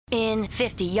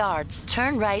50 yards.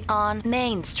 Turn right on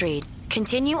Main Street.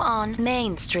 Continue on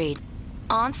Main Street.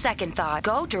 On second thought,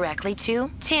 go directly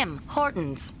to Tim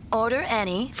Hortons. Order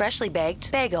any freshly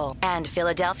baked bagel and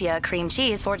Philadelphia cream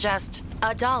cheese for just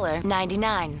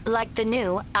 $1.99, like the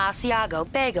new Asiago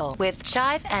bagel with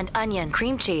chive and onion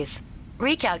cream cheese.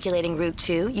 Recalculating route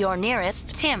to your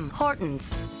nearest Tim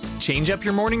Hortons. Change up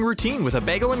your morning routine with a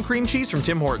bagel and cream cheese from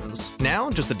Tim Hortons.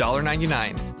 Now just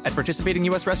 $1.99 at participating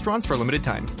U.S. restaurants for a limited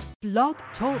time. Blog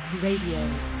Talk Radio.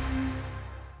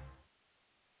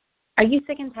 Are you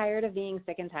sick and tired of being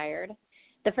sick and tired?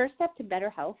 The first step to better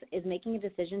health is making a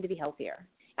decision to be healthier.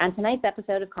 On tonight's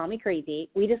episode of Call Me Crazy,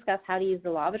 we discuss how to use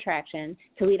the law of attraction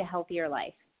to lead a healthier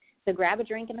life. So grab a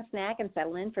drink and a snack and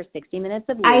settle in for 60 minutes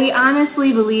of I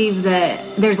honestly believe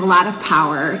that there's a lot of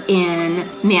power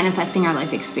in manifesting our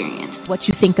life experience. What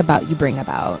you think about, you bring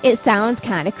about. It sounds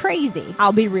kind of crazy.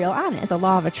 I'll be real honest. The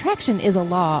law of attraction is a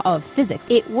law of physics.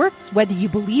 It works whether you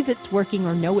believe it's working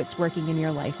or know it's working in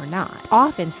your life or not.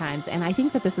 Oftentimes, and I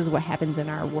think that this is what happens in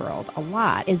our world a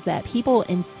lot, is that people,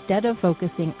 instead of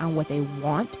focusing on what they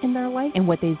want in their life and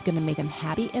what is going to make them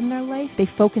happy in their life, they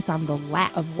focus on the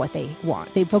lack of what they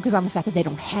want. They focus on the fact that they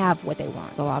don't have what they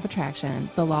want. The law of attraction,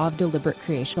 the law of deliberate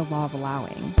creation, the law of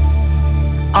allowing.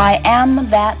 I am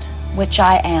that which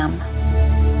I am,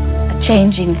 a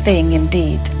changing thing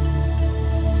indeed.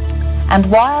 And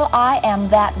while I am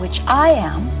that which I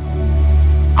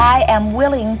am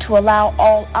willing to allow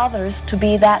all others to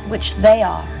be that which they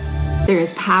are. There is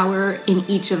power in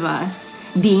each of us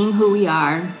being who we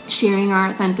are, sharing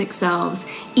our authentic selves,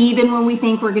 even when we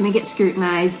think we're going to get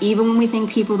scrutinized, even when we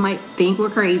think people might think we're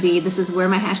crazy. This is where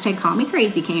my hashtag Call Me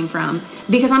Crazy came from,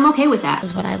 because I'm okay with that.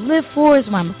 This is what I live for, is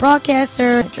why I'm a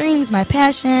broadcaster, my dreams, my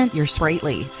passion. You're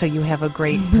sprightly, so you have a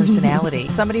great personality.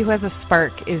 Somebody who has a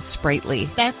spark is sprightly.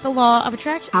 That's the law of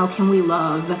attraction. How can we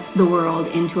love the world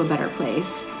into a better place?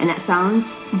 And that sounds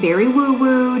very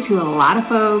woo-woo to a lot of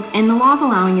folks. And the law of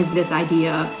allowing is this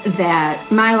idea that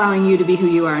my allowing you to be who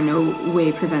you are in no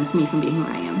way prevents me from being who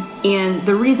I am. And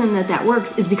the reason that that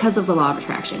works is because of the law of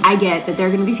attraction. I get that there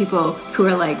are going to be people who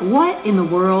are like, what in the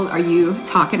world are you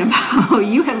talking about?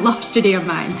 You have lost your damn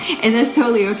mind. And that's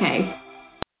totally okay.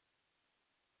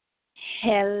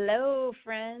 Hello,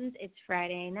 friends. It's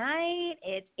Friday night.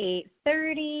 It's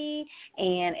 8:30,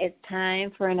 and it's time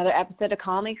for another episode of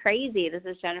Call Me Crazy. This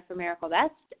is Jennifer Miracle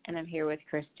Best, and I'm here with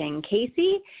Cristin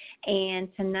Casey. And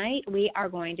tonight we are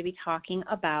going to be talking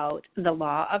about the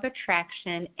law of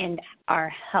attraction and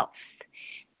our health.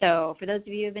 So for those of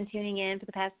you who have been tuning in for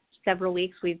the past several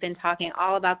weeks, we've been talking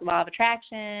all about the law of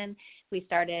attraction. We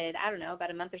started,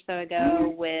 about a month or so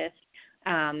ago with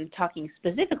talking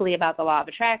specifically about the law of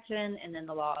attraction, and then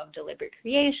the law of deliberate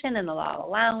creation and the law of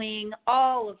allowing,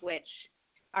 all of which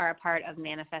are a part of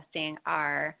manifesting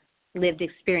our lived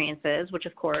experiences, which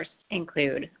of course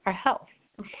include our health.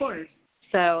 Of course.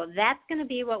 So that's going to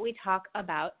be what we talk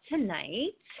about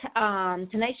tonight.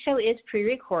 Tonight's show is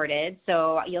pre-recorded,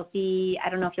 so you'll see,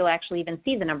 I don't know if you'll actually even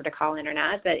see the number to call in or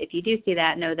not, but if you do see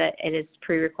that, know that it is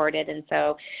pre-recorded, and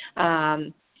so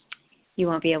you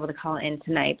won't be able to call in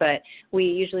tonight, but we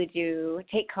usually do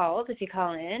take calls if you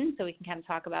call in, so we can kind of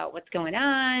talk about what's going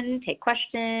on, take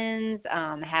questions,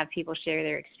 have people share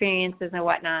their experiences and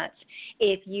whatnot.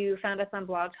 If you found us on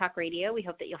Blog Talk Radio, we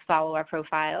hope that you'll follow our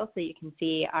profile so you can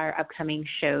see our upcoming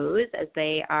shows as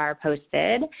they are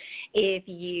posted. If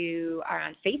you are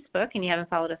on Facebook and you haven't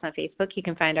followed us on Facebook, you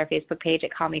can find our Facebook page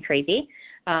at Call Me Crazy,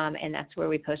 and that's where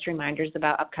we post reminders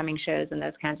about upcoming shows and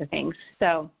those kinds of things.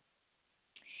 So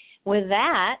with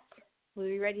that, will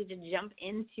we be ready to jump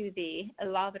into the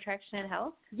law of attraction and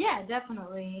health? Yeah,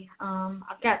 definitely.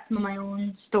 I've got some of my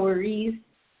own stories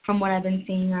from what I've been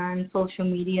seeing on social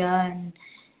media and,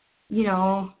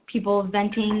 people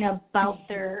venting about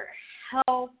their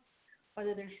health,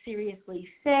 whether they're seriously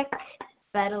sick,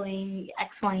 battling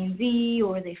X, Y, and Z,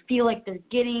 or they feel like they're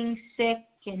getting sick.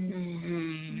 And,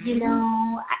 and sometimes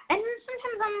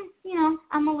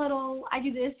I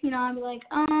do this, I'm like,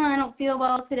 I don't feel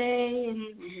well today. And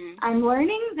I'm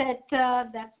learning that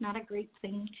that's not a great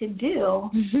thing to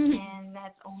do. And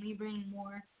that's only bringing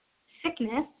more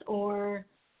sickness or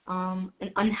an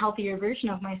unhealthier version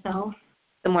of myself.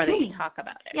 The more that you talk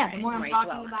about it. Yeah, right? the more I'm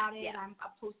talking about it, I'm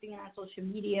posting it on social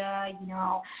media, I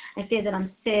say that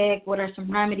I'm sick, what are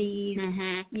some remedies,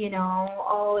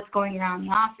 it's going around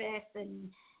the office, and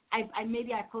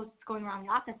maybe I post it's going around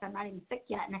the office, I'm not even sick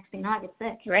yet, next thing you know, I get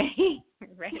sick. Right.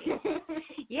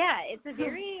 Yeah, it's a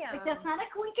very... that's not a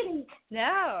coincidence.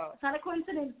 No. It's not a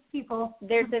coincidence, people.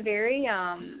 There's a very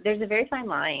fine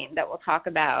line that we'll talk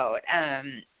about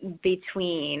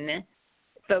between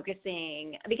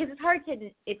focusing, because it's hard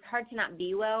to not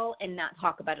be well and not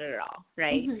talk about it at all,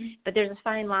 right? Mm-hmm. But there's a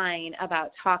fine line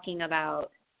about talking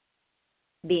about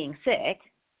being sick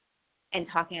and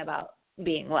talking about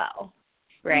being well,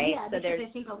 right? Yeah, so because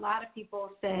I think a lot of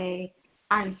people say,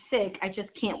 I'm sick, I just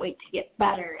can't wait to get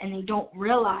better, and they don't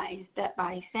realize that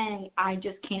by saying, I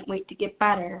just can't wait to get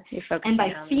better, and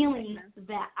by feeling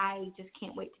that I just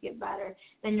can't wait to get better,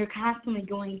 then you're constantly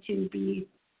going to be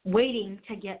waiting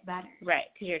to get better. Right,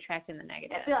 because you're attracting the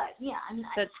negative. I feel like, yeah,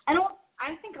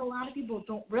 I think a lot of people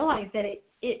don't realize that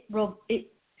it's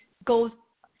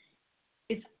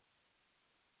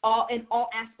all in all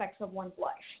aspects of one's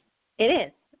life. It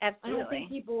is, absolutely. I don't think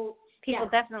people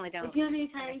definitely don't. You know how many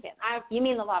times you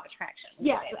mean the law of attraction?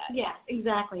 Yeah,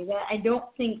 exactly. That I don't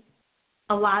think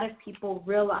a lot of people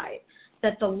realize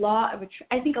that the law of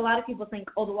I think a lot of people think,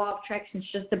 the law of attraction is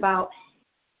just about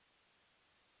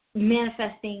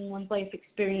manifesting one's life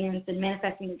experience and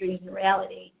manifesting your dreams in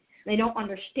reality. They don't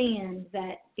understand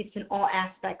that it's in all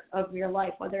aspects of your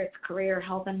life, whether it's career,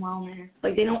 health, and wellness.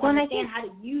 Like, they don't understand how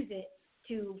to use it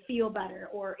to feel better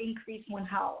or increase one's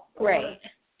health. Right. Or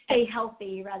stay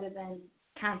healthy rather than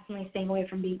constantly staying away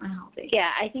from being unhealthy.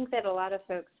 Yeah, I think that a lot of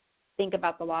folks think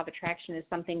about the law of attraction as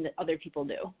something that other people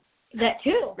do. That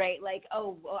too. Right, like,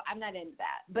 I'm not into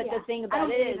that. But the thing about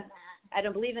it is, I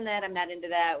don't believe in that, I'm not into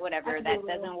that, whatever, that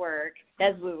doesn't work,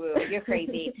 that's woo-woo, you're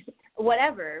crazy,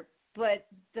 whatever. But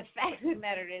the fact of the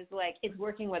matter is, like, it's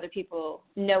working whether people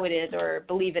know it is or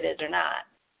believe it is or not.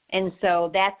 And so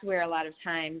that's where a lot of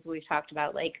times we've talked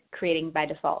about, like, creating by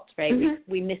default, right? Mm-hmm.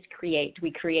 We miscreate.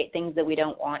 We create things that we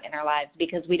don't want in our lives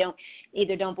because we don't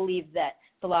believe that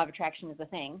the law of attraction is a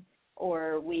thing,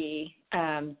 or we,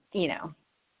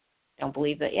 don't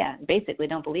believe that, basically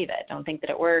don't believe it. Don't think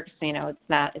that it works.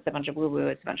 It's a bunch of woo-woo.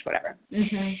 It's a bunch of whatever.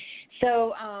 Mm-hmm.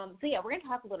 So we're going to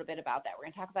talk a little bit about that. We're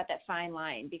going to talk about that fine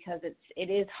line because it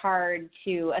is hard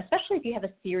to, especially if you have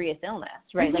a serious illness,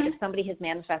 right? Mm-hmm. Like if somebody has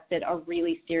manifested a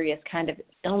really serious kind of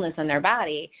illness in their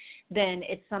body, then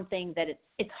it's something that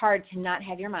it's hard to not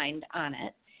have your mind on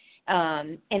it.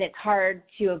 And it's hard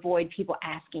to avoid people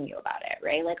asking you about it,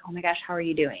 right? Like, oh my gosh, how are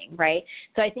you doing, right?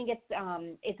 So I think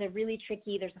it's a really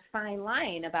tricky, there's a fine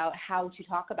line about how to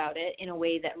talk about it in a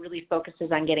way that really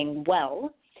focuses on getting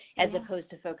well, as opposed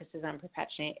to focuses on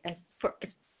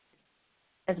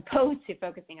as opposed to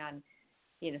focusing on,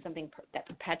 something that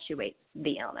perpetuates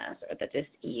the illness or the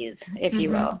dis-ease, if you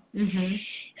will. Mm-hmm.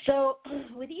 So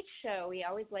with each show, we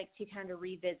always like to kind of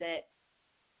revisit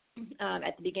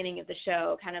at the beginning of the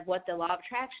show, kind of what the law of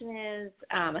attraction is,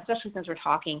 especially since we're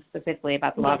talking specifically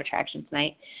about the law of attraction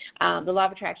tonight, the law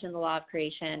of attraction, the law of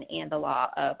creation, and the law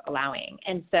of allowing.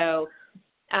 And so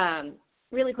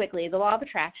really quickly, the law of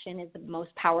attraction is the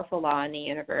most powerful law in the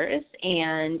universe,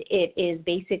 and it is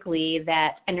basically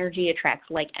that energy attracts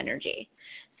like energy.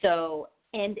 So,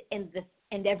 and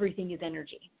everything is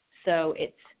energy. So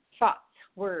it's thoughts,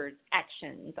 words,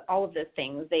 actions, all of those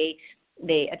things, they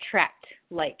attract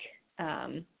like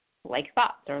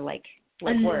thoughts or like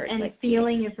words. And like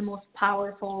feeling is the most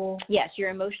powerful. Yes, your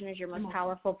emotion is your most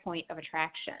powerful point of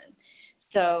attraction.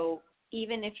 So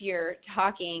even if you're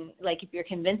talking, like if you're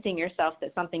convincing yourself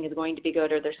that something is going to be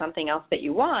good or there's something else that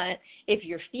you want, if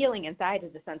you're feeling inside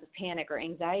is a sense of panic or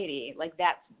anxiety, like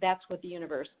that's what the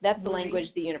universe, that's the language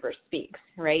the universe speaks,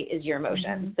 right, is your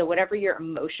emotion. Mm-hmm. So whatever your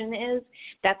emotion is,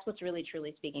 that's what's really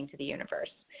truly speaking to the universe.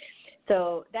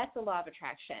 So that's the law of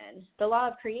attraction. The law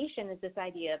of creation is this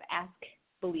idea of ask,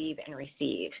 believe, and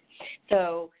receive.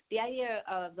 So the idea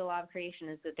of the law of creation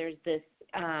is that there's this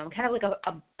kind of like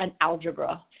an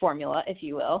algebra formula, if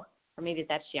you will, or maybe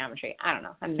that's geometry. I don't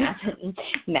know. I'm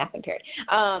math impaired.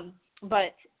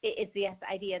 But it's the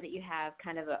idea that you have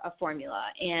kind of a formula.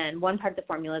 And one part of the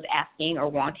formula is asking or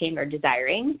wanting or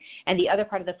desiring. And the other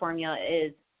part of the formula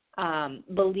is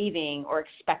believing or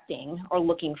expecting or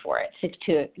looking for it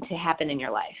to happen in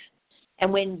your life.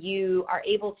 And when you are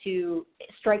able to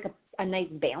strike a nice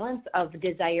balance of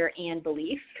desire and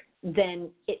belief, then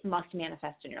it must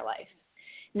manifest in your life.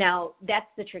 Now, that's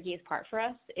the trickiest part for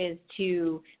us, is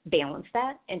to balance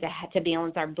that and to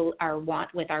balance our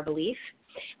want with our belief.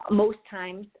 Most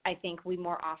times, I think we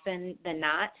more often than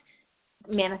not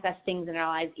manifest things in our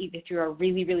lives either through a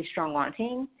really, really strong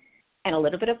wanting and a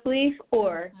little bit of belief,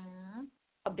 or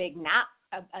a big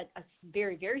a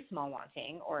very, very small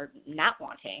wanting or not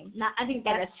wanting. I think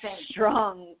that's a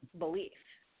strong belief.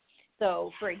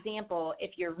 So, for example,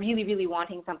 if you're really, really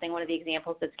wanting something, one of the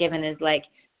examples that's given is like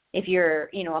if you're,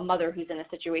 a mother who's in a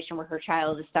situation where her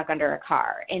child is stuck under a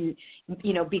car and,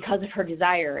 because of her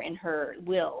desire and her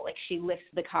will, like she lifts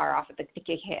the car off of the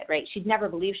kid, right? She'd never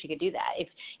believe she could do that.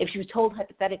 If she was told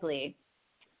hypothetically,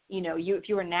 if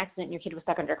you were in an accident and your kid was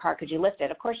stuck under a car, could you lift it?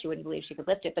 Of course you wouldn't believe she could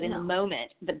lift it. But in the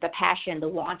moment, the passion, the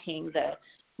wanting,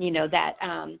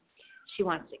 she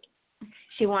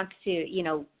wants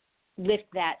to, lift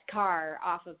that car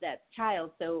off of that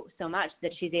child so much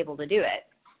that she's able to do it.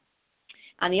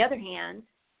 On the other hand,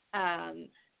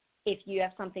 if you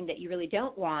have something that you really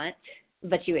don't want,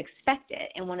 but you expect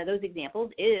it, and one of those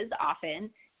examples is often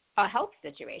a health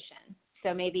situation.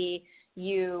 So maybe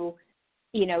you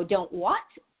don't want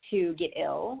to get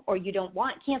ill, or you don't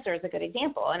want cancer is a good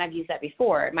example. And I've used that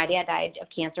before. My dad died of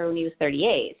cancer when he was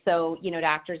 38. So,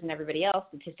 doctors and everybody else,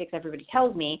 statistics, everybody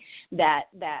tells me that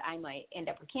I might end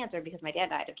up with cancer because my dad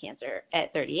died of cancer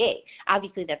at 38.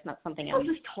 Obviously, that's not something I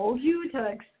just told you to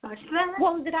expect that?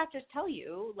 Well, the doctors tell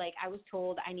you, I was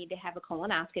told I need to have a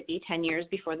colonoscopy 10 years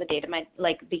before the date of my,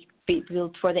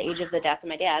 before the age of the death of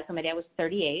my dad. So my dad was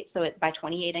 38. So by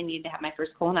 28, I needed to have my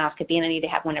first colonoscopy, and I need to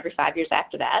have one every 5 years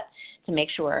after that to make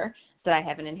sure that I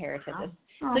haven't inherited this.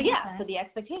 So so the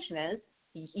expectation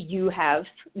is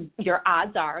your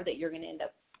odds are that you're going to end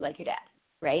up like your dad,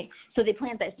 right? So they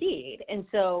plant that seed. And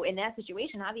so in that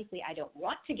situation, obviously I don't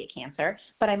want to get cancer,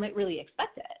 but I might really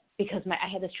expect it because I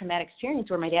had this traumatic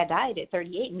experience where my dad died at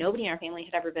 38. Nobody in our family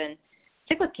had ever been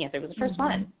sick with cancer. It was the first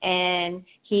one. And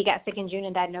he got sick in June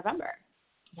and died in November.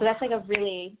 So that's a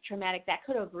really traumatic, that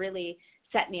could have really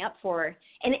set me up for,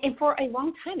 and for a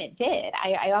long time it did.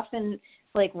 I often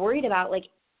worried about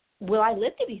will I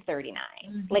live to be 39?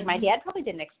 Mm-hmm. My dad probably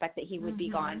didn't expect that he would be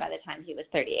gone by the time he was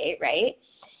 38, right?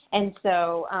 And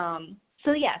so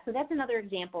that's another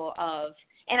example of,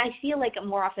 and I feel like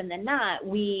more often than not,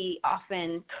 we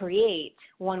often create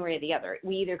one way or the other.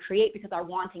 We either create because our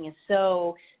wanting is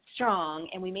so strong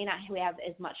and we may not have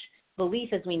as much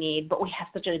belief as we need, but we have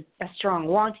such a strong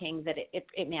wanting that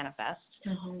it manifests,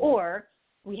 or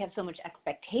we have so much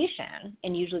expectation,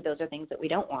 and usually those are things that we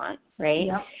don't want, right?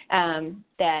 Yep.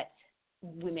 That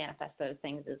we manifest those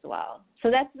things as well.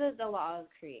 So that's the law of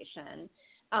creation.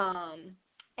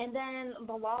 And then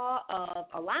the law of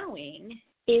allowing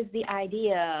is the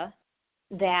idea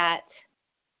that,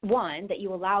 one, that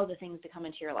you allow the things to come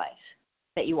into your life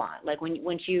that you want.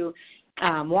 Once you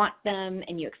want them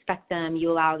and you expect them,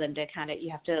 you allow them to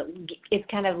it's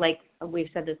kind of like, we've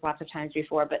said this lots of times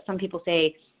before, but some people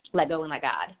say, let go and let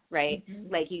God, right?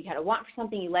 Mm-hmm. You kind of want for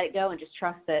something, you let it go and just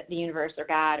trust that the universe or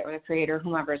God or the creator,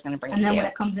 whomever is going to bring it to you. And then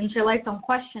when it comes into your life, don't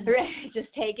question it. Right. Just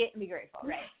take it and be grateful,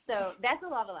 right? So that's the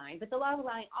law of allowing. But the law of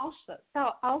allowing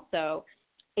also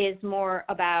is more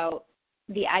about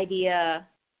the idea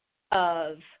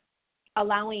of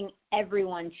allowing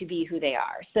everyone to be who they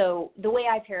are. So the way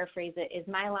I paraphrase it is,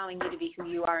 my allowing you to be who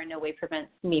you are in no way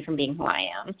prevents me from being who I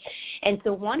am. And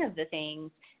so one of the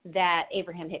things that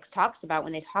Abraham Hicks talks about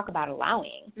when they talk about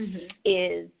allowing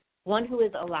is one who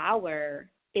is allower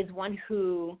is one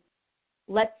who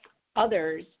lets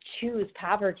others choose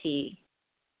poverty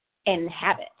and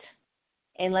have it,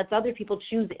 and lets other people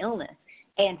choose illness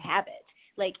and have it.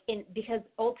 Because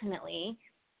ultimately,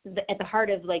 at the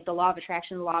heart of the law of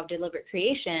attraction, the law of deliberate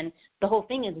creation, the whole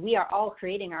thing is we are all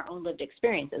creating our own lived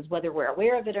experiences, whether we're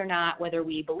aware of it or not, whether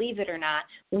we believe it or not.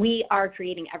 We are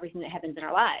creating everything that happens in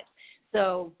our lives.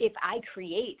 So if I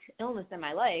create illness in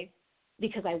my life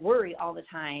because I worry all the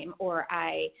time, or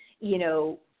I,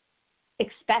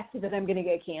 expect that I'm going to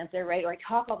get cancer, right? Or I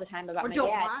talk all the time about my dad.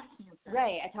 Want cancer.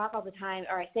 Right. I talk all the time,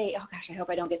 or I say, oh gosh, I hope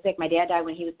I don't get sick. My dad died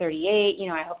when he was 38.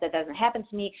 I hope that doesn't happen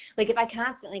to me. If I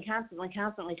constantly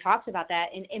talked about that,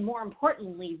 and more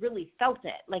importantly, really felt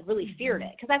it, really feared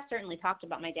it, because I've certainly talked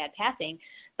about my dad passing,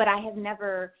 but I have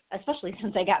never, especially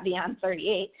since I got beyond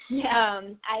 38,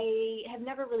 I have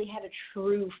never really had a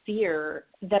true fear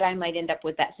that I might end up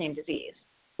with that same disease.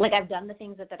 I've done the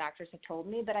things that the doctors have told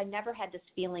me, but I never had this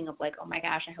feeling of oh my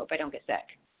gosh, I hope I don't get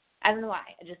sick. I don't know why.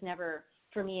 I just never,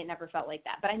 for me, it never felt like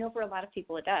that. But I know for a lot of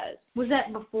people it does. Was that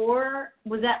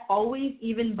always,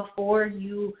 even before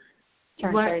you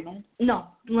learned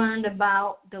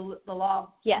about the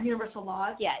law, universal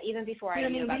laws? Yeah, even before I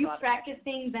knew about the law. Were you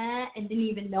practicing that and didn't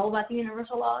even know about the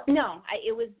universal laws? No, I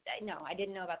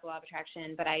didn't know about the law of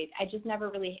attraction, but I just never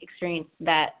really experienced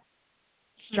that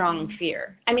strong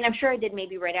fear. I mean, I'm sure I did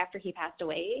maybe right after he passed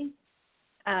away.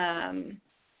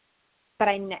 But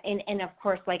and of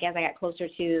course, as I got closer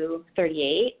to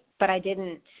 38, but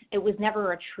it was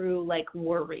never a true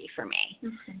worry for me.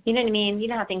 Mm-hmm. You know what I mean? You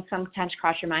know how things sometimes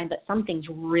cross your mind, but some things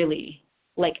really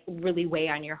weigh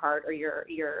on your heart or your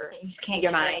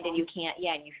mind, and you can't,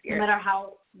 and you fear. No matter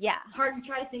how hard you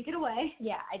try to think it away.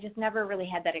 Yeah, I just never really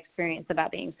had that experience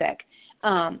about being sick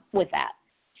with that.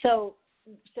 So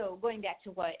going back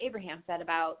to what Abraham said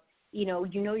about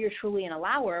you're truly an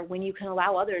allower when you can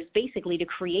allow others basically to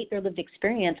create their lived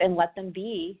experience and let them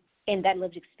be in that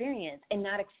lived experience and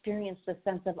not experience the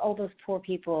sense of, oh, those poor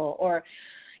people, or,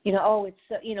 oh, it's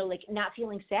so, like not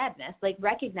feeling sadness, like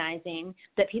recognizing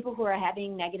that people who are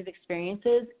having negative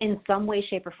experiences in some way,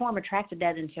 shape, or form attracted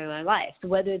that into their life. So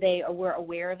whether they were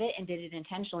aware of it and did it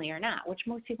intentionally or not, which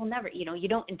most people never, you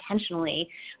don't intentionally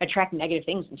attract negative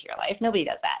things into your life. Nobody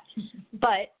does that.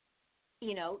 But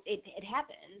it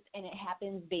happens, and it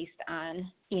happens based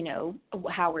on,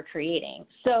 how we're creating.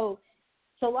 So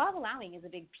law of allowing is a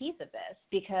big piece of this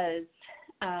because,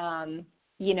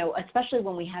 especially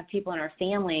when we have people in our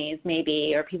families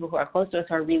maybe, or people who are close to us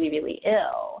who are really, really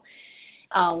ill.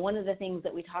 One of the things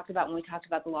that we talked about when we talked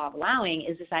about the law of allowing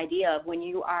is this idea of when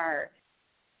you are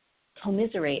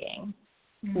commiserating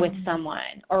with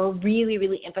someone or really,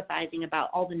 really empathizing about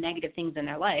all the negative things in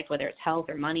their life, whether it's health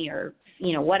or money or,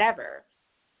 whatever,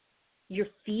 you're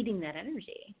feeding that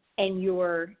energy and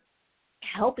you're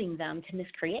helping them to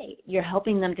miscreate. You're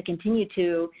helping them to continue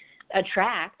to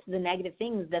attract the negative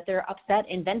things that they're upset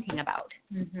and venting about,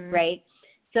 right?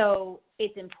 So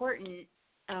it's important,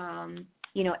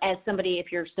 as somebody,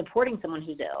 if you're supporting someone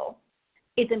who's ill,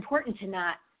 it's important to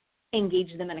not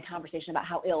engage them in a conversation about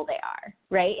how ill they are,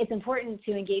 right? It's important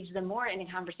to engage them more in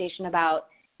a conversation about,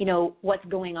 what's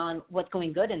going on, what's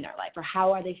going good in their life, or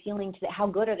how are they feeling today? How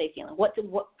good are they feeling?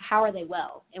 How are they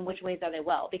well? In which ways are they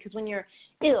well? Because when you're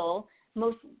ill,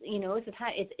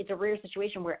 it's a rare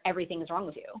situation where everything is wrong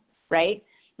with you, right?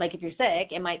 Like if you're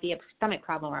sick, it might be a stomach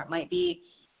problem, or it might be,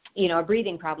 a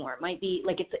breathing problem, or it might be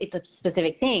like it's a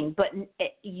specific thing. But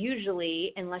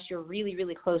usually, unless you're really,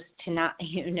 really close to not,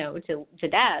 to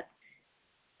death,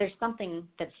 there's something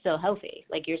that's still healthy.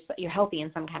 Like you're healthy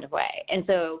in some kind of way. And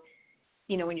so,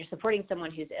 when you're supporting someone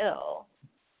who's ill,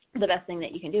 the best thing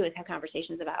that you can do is have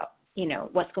conversations about,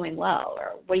 what's going well,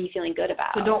 or what are you feeling good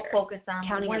about. So don't focus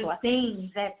on one your thing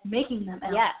that's making them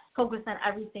ill. Yes. Focus on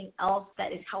everything else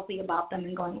that is healthy about them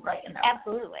and going right in their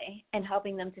Absolutely. Life. And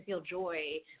helping them to feel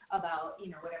joy about,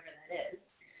 whatever that is.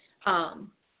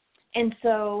 And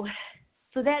so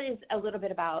that is a little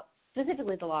bit about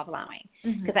specifically the law of allowing.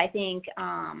 Because I think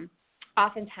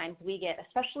oftentimes we get,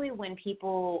 especially when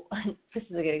people, this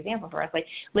is a good example for us, like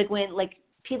when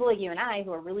people like you and I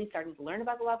who are really starting to learn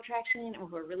about the law of attraction, or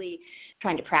who are really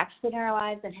trying to practice it in our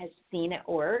lives and has seen it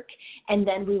work, and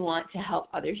then we want to help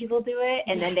other people do it,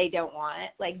 and then they don't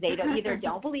want, they don't either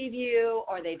don't believe you,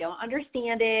 or they don't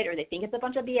understand it, or they think it's a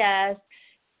bunch of BS.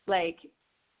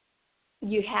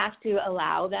 You have to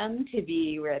allow them to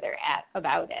be where they're at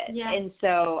about it. Yeah. And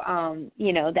so,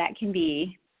 that can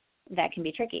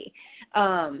be tricky.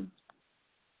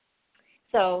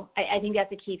 So I think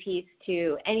that's a key piece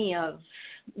to any of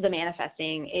the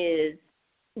manifesting, is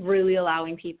really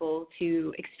allowing people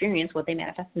to experience what they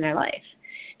manifest in their life.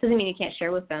 Doesn't mean you can't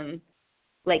share with them,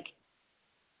 it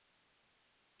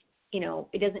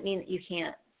doesn't mean that you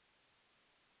can't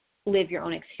live your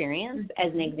own experience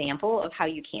as an example of how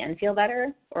you can feel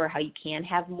better, or how you can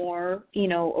have more,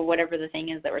 or whatever the thing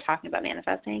is that we're talking about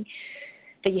manifesting.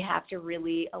 But you have to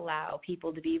really allow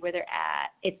people to be where they're at.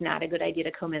 It's not a good idea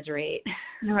to commiserate.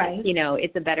 Right.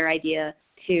 It's a better idea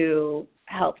to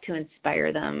help to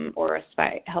inspire them, or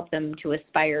help them to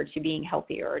aspire to being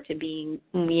healthier, or to being,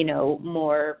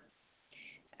 more,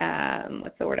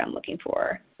 what's the word I'm looking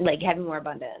for? Having more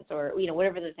abundance, or,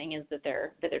 whatever the thing is that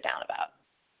they're down about.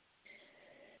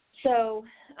 So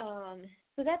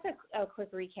that's a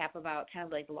quick recap about kind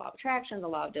of the law of attraction, the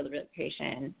law of deliberate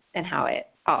creation, and how it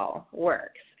all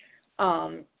works.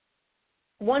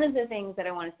 One of the things that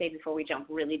I want to say before we jump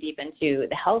really deep into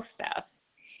the health stuff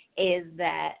is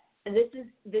that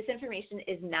this information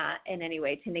is not in any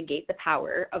way to negate the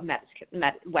power of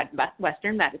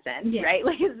Western medicine, right?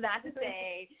 It's not to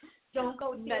say don't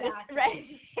go see a doctor. Right,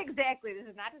 exactly. This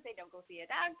is not to say don't go see a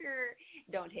doctor,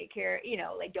 don't take care,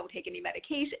 don't take any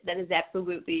medication. That is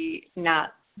absolutely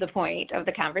not the point of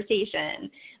the conversation.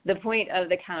 The point of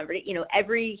the conversation,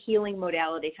 every healing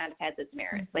modality kind of has its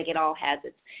merits. It all has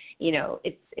its,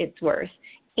 its worth.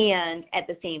 And at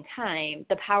the same time,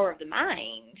 the power of the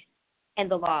mind and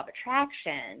the law of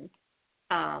attraction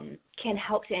can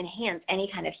help to enhance any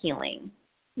kind of healing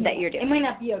that you're doing. It might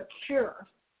not be a cure.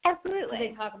 Absolutely.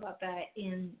 They talk about that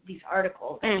in these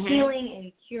articles. Healing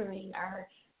and curing are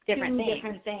different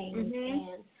things.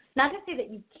 And not to say that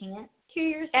you can't cure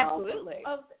yourself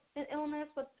of an illness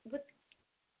with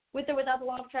or without the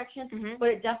law of attraction, but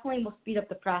it definitely will speed up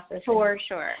the process. For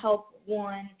sure. Help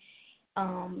one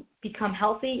become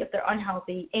healthy if they're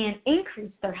unhealthy, and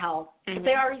increase their health if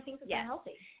they already think that they're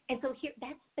healthy. And so here,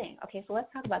 that's the thing. Okay, so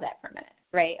let's talk about that for a minute,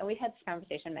 right? And we've had this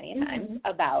conversation many times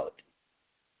about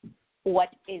what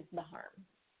is the harm?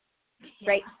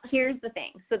 Right? Here's the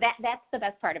thing. So that's the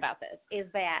best part about this,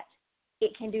 is that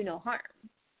it can do no harm.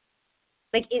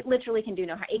 Like, it literally can do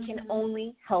no harm. It can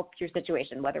only help your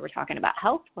situation, whether we're talking about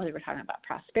health, whether we're talking about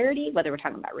prosperity, whether we're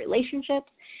talking about relationships.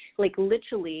 Like,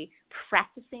 literally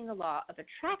practicing the law of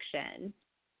attraction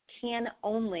can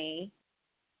only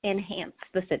enhance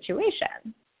the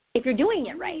situation if you're doing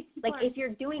it right. Like, if you're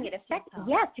doing it effectively.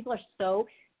 Yes, people are so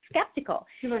skeptical.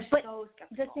 But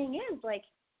the thing is, like,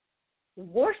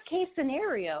 worst case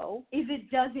scenario is it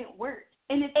doesn't work.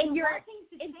 And if you're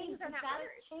things are not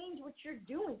change what you're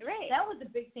doing. Right. That was a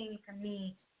big thing for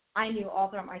me. I knew all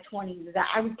throughout my 20s is that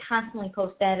I would constantly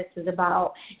post statuses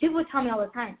about, people would tell me all the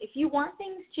time, if you want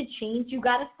things to change, you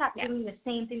got to stop doing the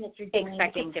same thing that you're doing.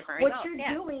 Expecting different results. What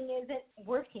you're doing isn't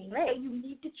working. Right. So you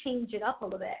need to change it up a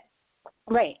little bit.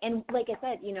 Right. And like I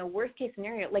said, worst case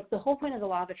scenario, like the whole point of the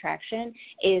law of attraction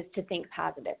is to think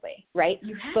positively, right?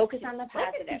 You have Focus to. on the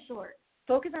positive. Life is short.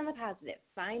 Focus on the positive.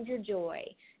 Find your joy.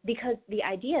 Because the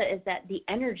idea is that the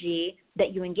energy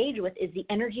that you engage with is the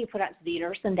energy you put out into the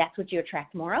universe, and that's what you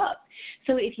attract more of.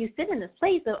 So if you sit in this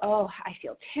place of, oh, I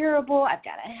feel terrible, I've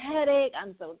got a headache,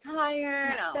 I'm so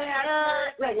tired,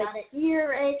 I got an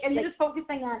earache, and you're just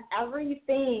focusing on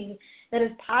everything that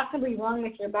is possibly wrong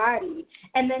with your body.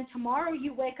 And then tomorrow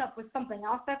you wake up with something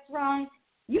else that's wrong,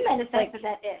 you manifested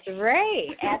that itch. Right,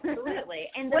 absolutely.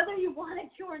 And whether you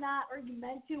wanted to or not, or you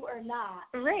meant to or not.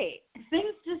 Right.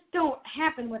 Things just don't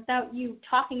happen without you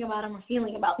talking about them or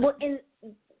feeling about them. Well,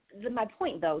 and my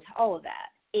point, though, to all of that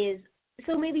is,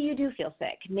 so maybe you do feel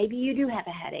sick. Maybe you do have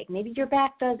a headache. Maybe your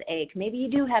back does ache. Maybe you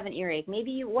do have an earache.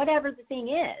 Maybe you, whatever the thing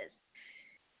is.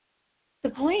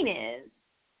 The point is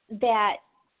that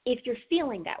if you're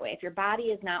feeling that way, if your body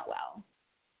is not well,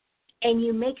 and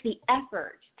you make the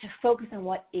effort to focus on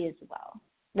what is well,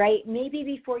 right? Maybe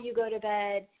before you go to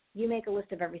bed, you make a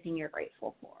list of everything you're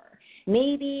grateful for.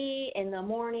 Maybe in the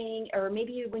morning, or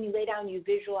maybe when you lay down, you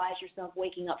visualize yourself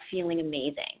waking up feeling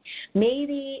amazing.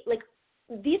 Maybe, like,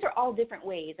 these are all different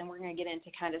ways, and we're going to get into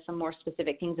kind of some more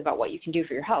specific things about what you can do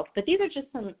for your health. But these are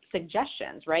just some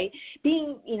suggestions, right?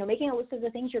 Making a list of the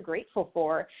things you're grateful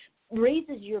for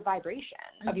raises your vibration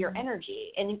of your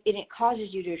energy, and it causes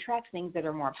you to attract things that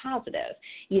are more positive.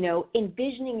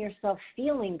 Envisioning yourself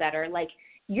feeling better, like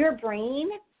your brain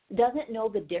doesn't know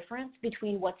the difference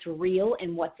between what's real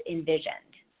and what's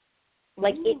envisioned.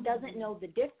 Like, it doesn't know the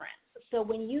difference. So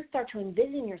when you start to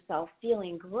envision yourself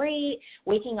feeling great,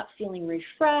 waking up feeling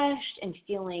refreshed and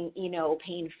feeling,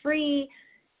 pain-free,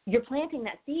 you're planting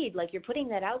that seed, like you're putting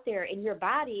that out there, and your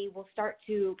body will start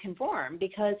to conform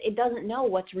because it doesn't know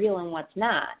what's real and what's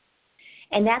not.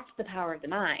 And that's the power of the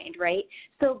mind, right?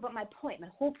 So, but my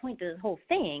whole point of this whole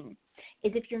thing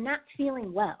is, if you're not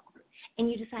feeling well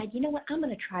and you decide, you know what, I'm going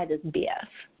to try this BS,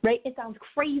 right? It sounds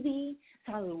crazy,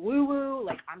 sounds woo-woo,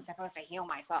 like I'm supposed to heal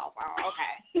myself. Oh,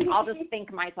 okay. I'll just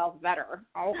think myself better.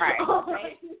 Okay.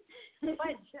 Right?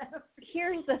 But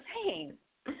here's the thing.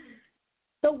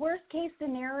 The worst case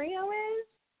scenario is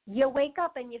you wake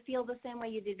up and you feel the same way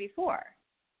you did before,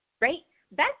 right?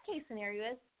 Best case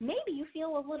scenario is maybe you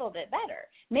feel a little bit better.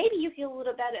 Maybe you feel a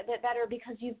little bit better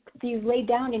because you've laid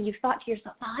down and you've thought to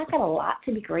yourself, oh, I've got a lot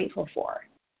to be grateful for.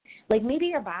 Like, maybe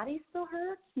your body still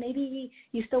hurts. Maybe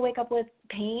you still wake up with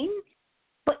pain,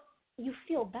 but you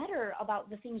feel better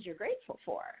about the things you're grateful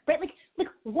for, right? Like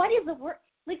what is the worst?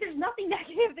 Like, there's nothing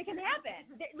negative that can happen.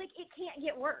 Like, it can't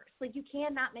get worse. Like, you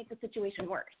cannot make the situation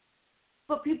worse.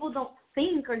 But people don't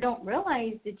think or don't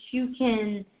realize that you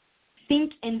can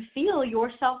think and feel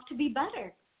yourself to be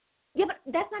better. Yeah, but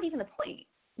that's not even the point.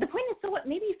 The point is, so what?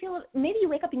 Maybe you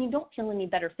wake up and you don't feel any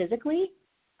better physically.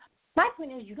 My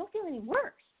point is, you don't feel any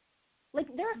worse. Like,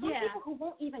 there are some people who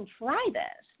won't even try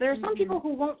this. There are some people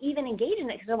who won't even engage in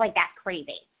it because they're like, that's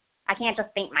crazy. I can't just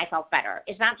think myself better.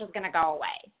 It's not just going to go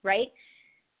away, right?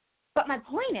 But my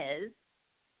point is,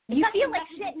 you feel like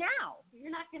shit now. You're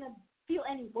not going to feel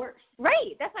any worse.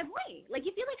 Right. That's my point. Like,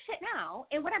 you feel like shit now,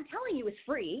 and what I'm telling you is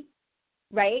free,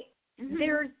 right?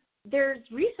 Mm-hmm. There's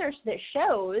research that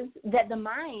shows that the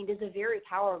mind is a very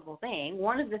powerful thing.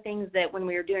 One of the things that when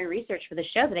we were doing research for the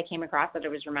show that I came across that I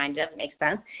was reminded of, it makes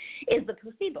sense, is the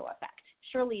placebo effect.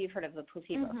 Surely you've heard of the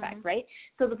placebo effect, right?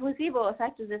 So the placebo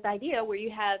effect is this idea where you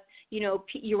have,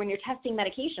 when you're testing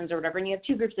medications or whatever, and you have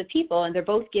two groups of people, and they're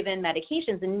both given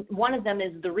medications, and one of them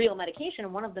is the real medication,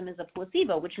 and one of them is a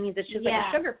placebo, which means it's just like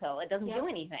a sugar pill. It doesn't do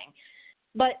anything.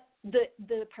 But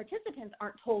the participants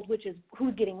aren't told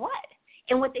who's getting what.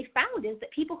 And what they found is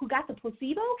that people who got the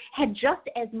placebo had just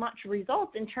as much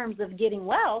results in terms of getting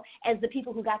well as the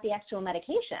people who got the actual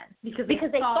medication. Because they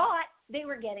thought they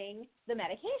were getting the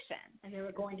medication. And they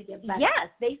were going to get better. Yes,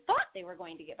 they thought they were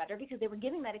going to get better because they were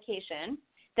giving medication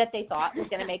that they thought was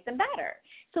going to make them better.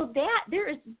 So that there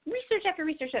is research after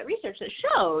research that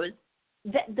shows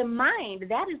that the mind,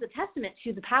 that is a testament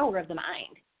to the power of the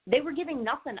mind. They were giving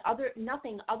nothing other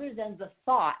than the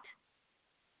thought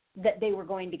that they were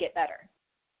going to get better.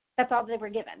 That's all they were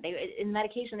given. In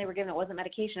medication they were given, it wasn't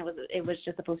medication, it was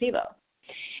just a placebo.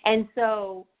 And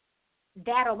so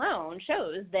that alone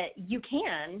shows that you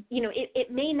can,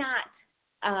 it may not,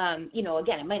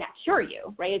 again, it might not cure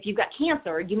you, right? If you've got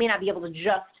cancer, you may not be able to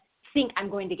just think I'm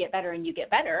going to get better and you get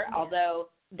better, although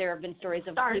there have been stories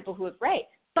of people who have, right.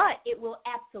 But it will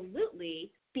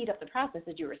absolutely speed up the process,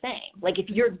 as you were saying. Like if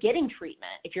you're getting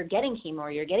treatment, if you're getting chemo,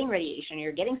 or you're getting radiation, or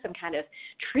you're getting some kind of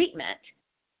treatment,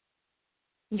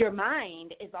 your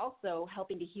mind is also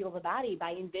helping to heal the body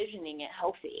by envisioning it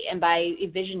healthy and by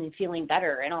envisioning feeling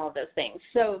better and all of those things.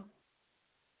 So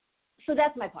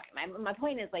that's my point. My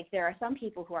point is, like, there are some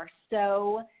people who are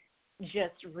so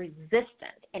just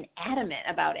resistant and adamant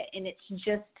about it, and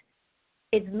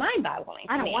it's mind-boggling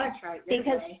to me. I don't want to try it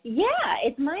because way. Yeah,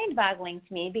 it's mind-boggling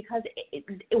to me because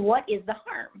what is the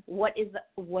harm? What is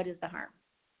the harm?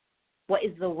 What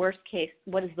is the worst case?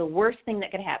 What is the worst thing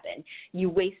that could happen? You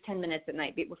waste 10 minutes at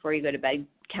night before you go to bed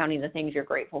counting the things you're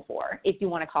grateful for, if you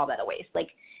want to call that a waste. Like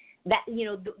that,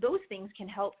 those things can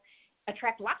help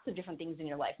attract lots of different things in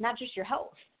your life, not just your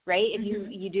health, right? If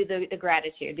you do the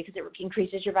gratitude, because it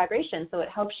increases your vibration, so it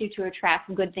helps you to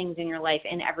attract good things in your life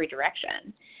in every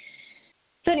direction.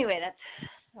 So anyway,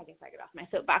 I guess I get off my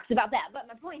soapbox about that. But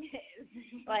my point is,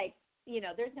 like,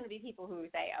 there's going to be people who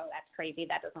say, oh, that's crazy,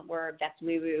 that doesn't work, that's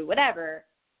woo-woo, whatever,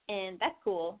 and that's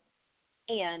cool.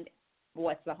 And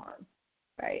what's the harm,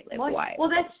 right? Like, why? Well,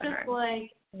 that's just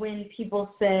like when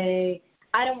people say,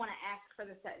 I don't want to ask for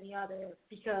this, that, and the other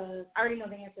because I already know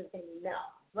the answer is going to be no.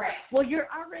 Right. Well, you're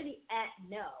already at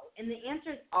no, and the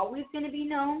answer is always going to be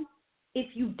no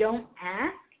if you don't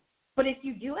ask. But if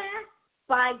you do ask,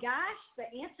 by gosh, the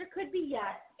answer could be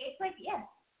yes. It's like yes.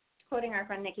 Quoting our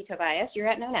friend Nikki Tobias, you're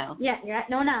at no now. Yeah, you're at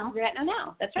no now. You're at no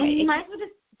now. That's right. And you might as well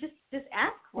just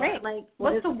ask for it. Like,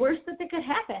 what's the worst that could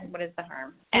happen? What is the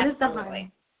harm? What is the harm?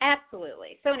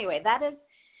 Absolutely. So anyway, that is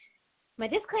my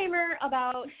disclaimer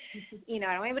about, I don't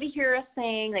want anybody to hear us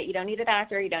saying that you don't need a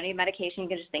doctor, you don't need medication, you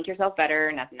can just think yourself better.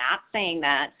 And I'm not saying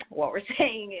that. What we're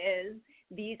saying is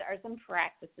these are some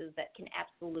practices that can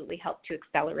absolutely help to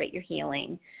accelerate your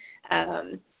healing.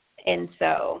 And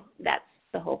so that's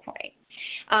the whole point.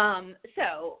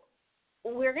 So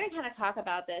we're going to kind of talk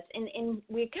about this, and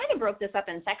we kind of broke this up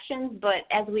in sections, but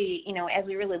as we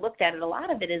really looked at it, a lot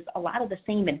of it is a lot of the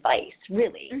same advice,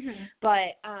 really. Mm-hmm.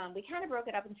 But we kind of broke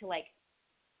it up into, like,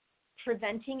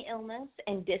 preventing illness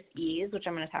and dis-ease, which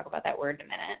I'm going to talk about that word in a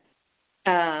minute,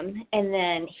 and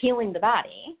then healing the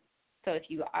body. So if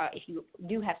you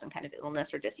do have some kind of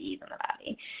illness or dis-ease in the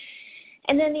body.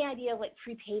 And then the idea of, like,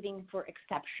 pre-paving for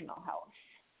exceptional health.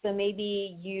 So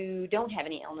maybe you don't have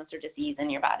any illness or disease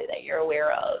in your body that you're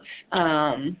aware of,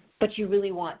 but you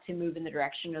really want to move in the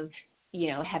direction of,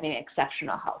 having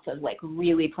exceptional health, of, like,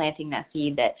 really planting that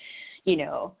seed that,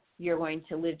 you're going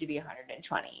to live to be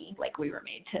 120, like we were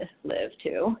made to live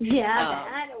to. Yeah,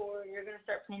 that, or you're going to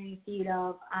start planting the seed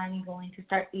of, I'm going to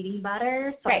start eating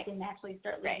better so I can actually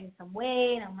start losing some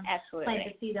weight. I'm going to plant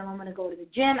the seed of, I'm going to go to the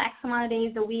gym X amount of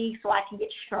days a week so I can get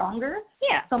stronger.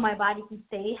 Yeah. So my body can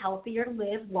stay healthier,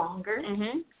 live longer.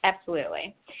 Mm-hmm.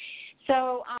 Absolutely.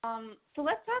 So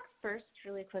let's talk first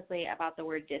really quickly about the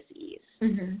word dis-ease.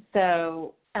 Mm-hmm.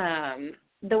 So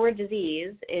the word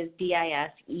disease is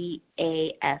D-I-S-E-A-S-E,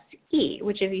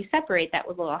 which if you separate that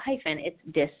with a little hyphen, it's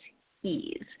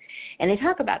dis-ease. And they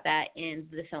talk about that in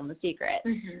the film The Secret,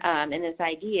 and this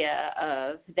idea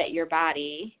of that your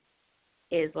body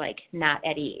is, like, not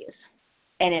at ease.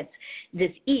 And it's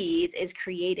this ease is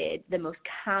created, the most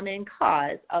common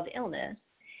cause of illness.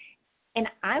 And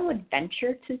I would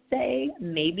venture to say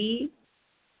maybe,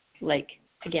 like,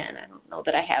 again, I don't know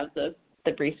that I have the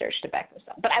research to back this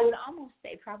up, but I would almost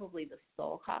say probably the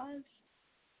sole cause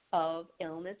of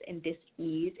illness and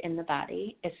dis-ease in the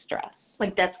body is stress.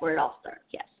 Like, that's where it all starts.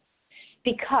 Yes.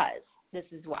 Because this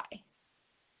is why.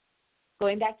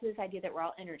 Going back to this idea that we're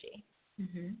all energy,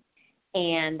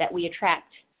 and that we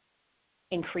attract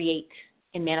and create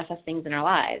and manifest things in our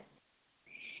lives,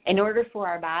 in order for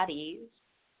our bodies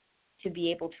to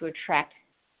be able to attract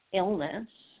illness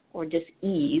or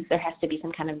dis-ease, there has to be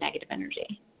some kind of negative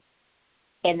energy.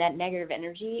 And that negative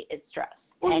energy is stress.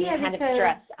 Any kind of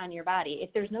stress on your body.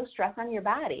 If there's no stress on your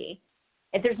body,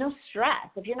 if you're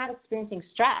not experiencing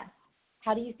stress,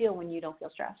 how do you feel when you don't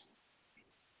feel stressed?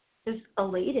 Just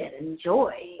elated and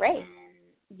joy. Right.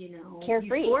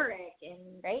 carefree, euphoric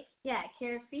and right? Yeah,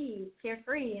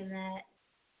 carefree, and that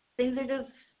things are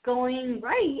just going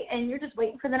right, and you're just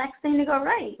waiting for the next thing to go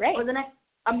right, or the next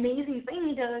amazing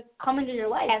thing to come into your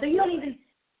life. Absolutely. So you don't even,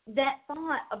 that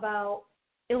thought about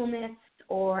illness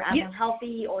or I'm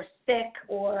unhealthy or sick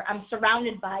or I'm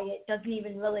surrounded by it doesn't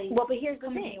even really but here's the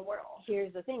come thing. into your world.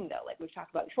 Here's the thing, though, like we've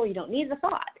talked about before, you don't need the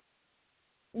thought.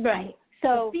 Right.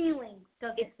 So the feeling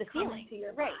doesn't it's the come feeling. into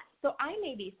your right. body. So I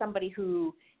may be somebody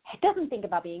who doesn't think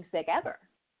about being sick ever.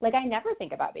 Like I never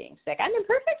think about being sick. I'm in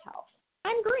perfect health.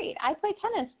 I'm great. I play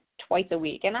tennis twice a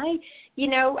week, and I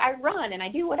run and I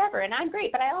do whatever, and I'm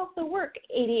great. But I also work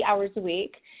 80 hours a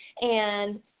week,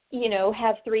 and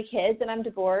have 3 kids, and I'm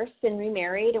divorced and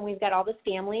remarried, and we've got all this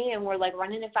family, and we're like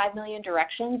running in 5 million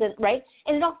directions, and right,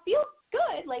 and it all feels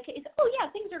good. Like it's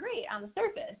things are great on the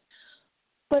surface.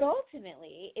 But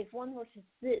ultimately, if one were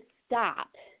to stop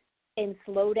and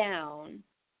slow down,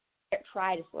 or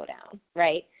try to slow down,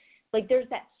 right? Like there's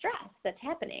that stress that's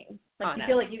happening. Like you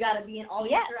feel like you got to be in all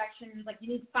these directions. Like you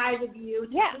need 5 of you to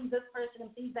please this person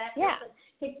and please that person.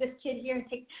 Take this kid here and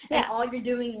and all you're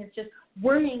doing is just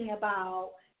worrying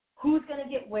about who's going to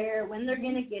get where, when they're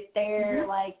going to get there.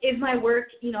 Like, is my work,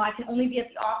 I can only be at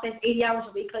the office 80 hours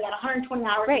a week, so I got 120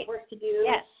 hours of work to do.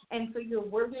 Yes. And so you're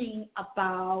worrying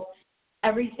about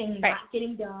everything not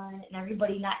getting done and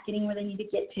everybody not getting where they need to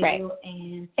get to. Right.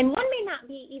 And one may not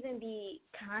even be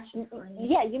consciously.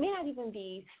 Yeah, you may not even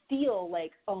feel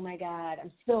like, oh my God,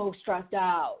 I'm so stressed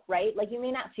out, right? Like you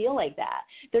may not feel like that.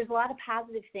 There's a lot of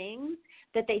positive things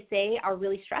that they say are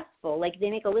really stressful. Like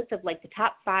they make a list of like the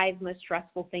top 5 most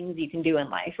stressful things you can do in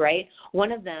life, right?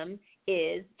 One of them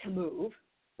is to move,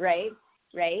 right?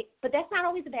 Right? But that's not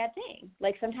always a bad thing.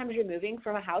 Like sometimes you're moving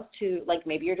from a house to, like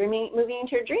maybe you're moving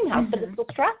into your dream house, but it's still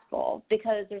stressful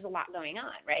because there's a lot going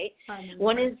on, right?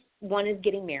 One is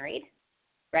getting married,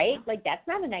 right? Like that's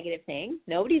not a negative thing.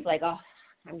 Nobody's like, oh,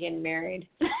 I'm getting married.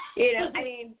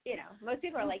 Most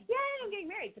people are like, yeah, I'm getting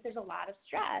married, but there's a lot of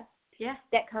stress. Yeah.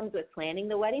 That comes with planning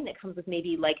the wedding, that comes with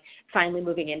maybe like finally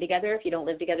moving in together if you don't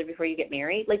live together before you get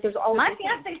married. Like there's all my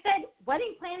fiance said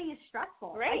wedding planning is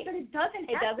stressful. Right. I said it doesn't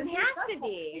have to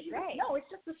be. Right. No, it's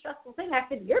just a stressful thing. I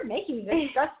said you're making it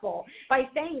stressful by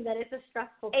saying that it's a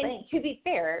stressful thing. And to be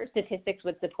fair, statistics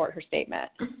would support her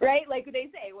statement. Right? Like they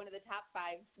say, one of the top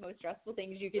 5 most stressful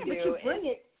things you can do. But you bring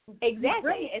it.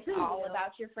 Exactly. It's all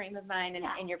about your frame of mind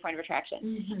and your point of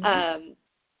attraction.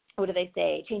 What do they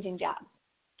say? Changing jobs.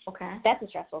 Okay. That's a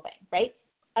stressful thing, right?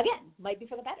 Again, might be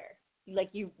for the better. Like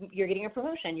you're getting a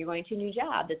promotion, you're going to a new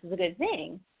job. This is a good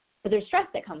thing. But there's stress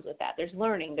that comes with that. There's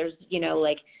learning. There's,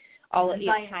 like all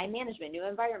time management, new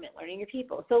environment, learning your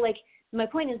people. So like my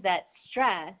point is that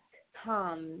stress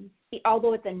comes,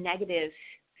 although it's a negative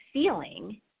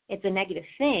feeling, it's a negative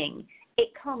thing, it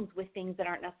comes with things that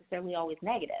aren't necessarily always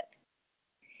negative.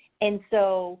 And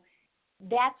so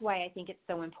that's why I think it's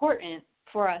so important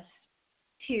for us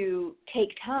to take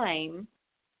time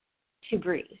to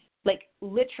breathe, like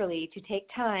literally to take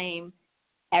time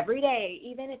every day,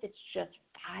 even if it's just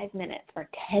 5 minutes or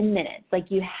 10 minutes. Like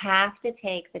you have to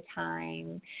take the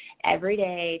time every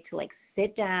day to like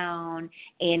sit down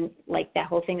and like that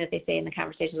whole thing that they say in the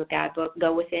Conversations with God book,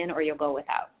 go within or you'll go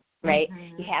without, right?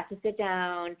 You have to sit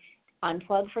down,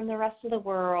 unplug from the rest of the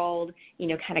world,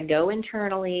 kind of go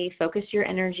internally, focus your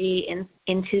energy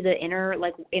into the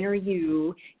inner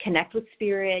you, connect with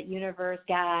spirit, universe,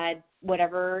 God,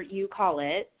 whatever you call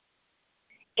it.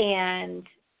 And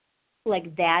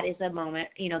like that is a moment,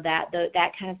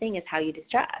 that kind of thing is how you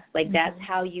distress. Like that's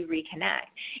how you reconnect.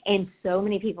 And so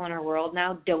many people in our world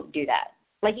now don't do that.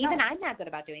 Like even I'm not good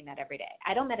about doing that every day.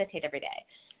 I don't meditate every day.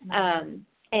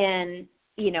 And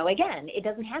again, it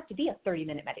doesn't have to be a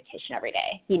 30-minute meditation every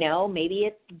day. Maybe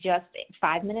it's just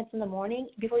 5 minutes in the morning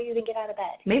before you even get out of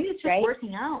bed. Maybe it's just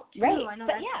working out, too. Right. I know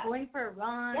that's going for a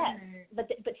run. Yes. But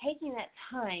taking that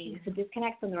time to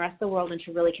disconnect from the rest of the world and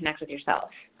to really connect with yourself.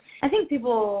 I think a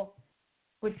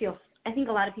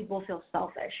lot of people feel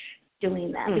selfish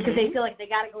doing that because they feel like they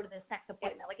got to go to the sex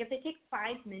appointment. Like if they take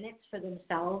 5 minutes for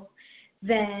themselves,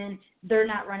 then they're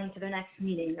not running to their next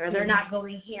meeting or they're not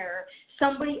going here.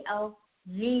 Somebody else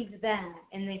needs them,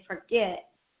 and they forget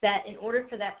that in order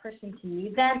for that person to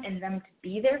need them and them to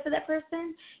be there for that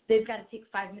person, they've got to take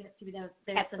 5 minutes to be there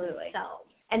for themselves.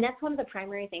 And that's one of the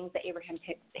primary things that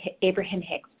Abraham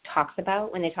Hicks talks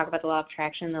about when they talk about the law of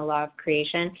attraction, the law of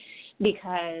creation,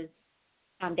 because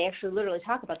they actually literally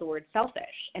talk about the word selfish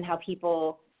and how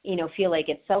people, feel like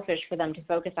it's selfish for them to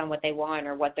focus on what they want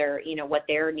or what their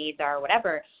needs are or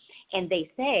whatever. And they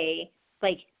say,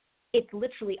 like, it's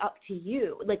literally up to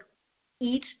you. Like,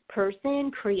 each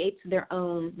person creates their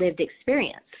own lived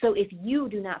experience. So if you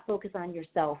do not focus on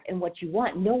yourself and what you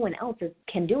want, no one else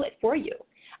can do it for you.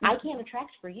 I can't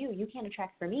attract for you. You can't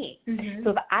attract for me.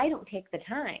 So if I don't take the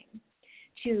time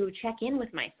to check in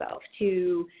with myself,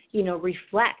 to,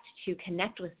 reflect, to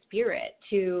connect with spirit,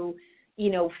 to,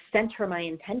 center my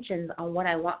intentions on what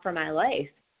I want for my life,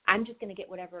 I'm just going to get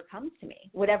whatever comes to me,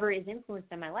 whatever is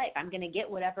influenced in my life. I'm going to get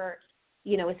whatever,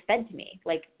 is fed to me,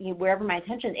 like wherever my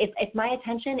attention. If my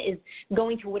attention is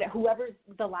going to whoever's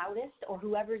the loudest or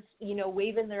whoever's,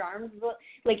 waving their arms,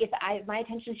 like if my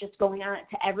attention is just going on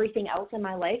to everything else in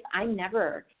my life, I'm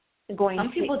never going to.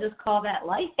 Some people just call that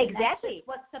life. Exactly.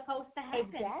 What's supposed to happen.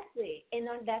 Exactly. And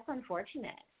that's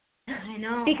unfortunate. I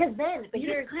know. Because then,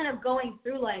 you're just kind of going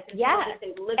through life. And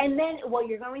then,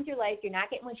 you're going through life, you're not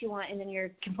getting what you want, and then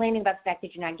you're complaining about the fact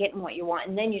that you're not getting what you want,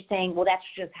 and then you're saying, well, that's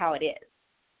just how it is.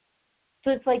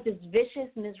 So it's like this vicious,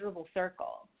 miserable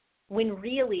circle, when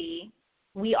really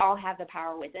we all have the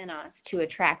power within us to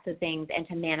attract the things and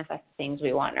to manifest the things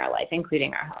we want in our life,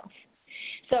 including our health.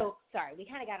 So, sorry, we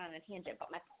kind of got on a tangent, but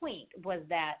my point was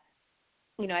that,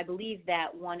 I believe that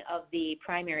one of the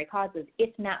primary causes, if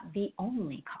not the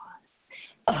only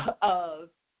cause of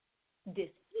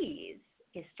dis-ease,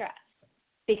 is stress.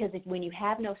 Because when you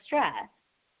have no stress,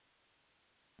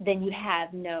 then you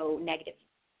have no negative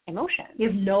emotions. You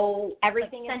have no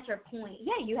everything center point.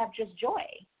 Yeah, you have just joy.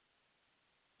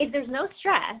 If there's no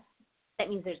stress, that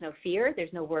means there's no fear,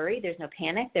 there's no worry, there's no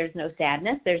panic, there's no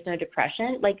sadness, there's no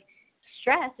depression. Like,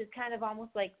 stress is kind of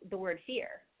almost like the word fear,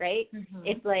 right?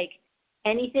 It's like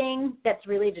anything that's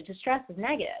related to stress is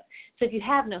negative. So if you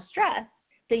have no stress,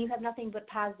 then you have nothing but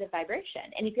positive vibration.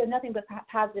 And if you have nothing but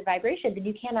positive vibration, then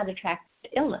you cannot attract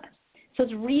illness. So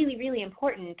it's really, really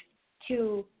important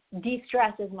to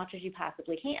de-stress as much as you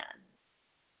possibly can.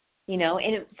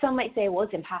 And some might say, well,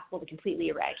 it's impossible to completely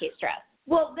eradicate stress.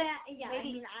 Well,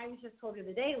 maybe. I was just told the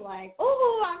other day, like,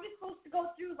 I'm just supposed to go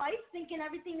through life thinking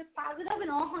everything is positive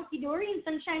and all hunky-dory and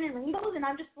sunshine and rainbows, and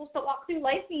I'm just supposed to walk through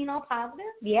life being all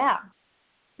positive? Yeah.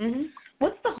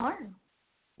 What's the harm?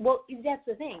 Well, that's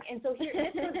the thing. And so here,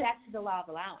 this goes back to the law of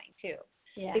allowing, too.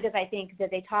 Yeah. Because I think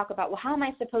that they talk about, well, how am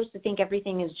I supposed to think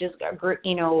everything is just,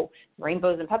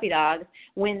 rainbows and puppy dogs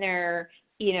when there,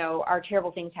 are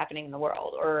terrible things happening in the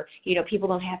world, or, people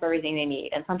don't have everything they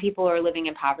need, and some people are living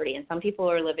in poverty, and some people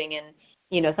are living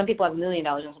in, some people have $1 million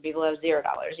and some people have $0,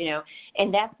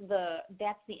 and that's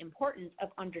the importance of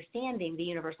understanding the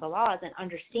universal laws and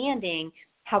understanding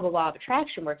how the law of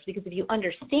attraction works, because if you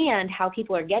understand how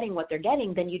people are getting what they're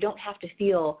getting, then you don't have to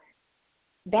feel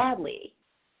badly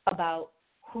about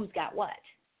who's got what,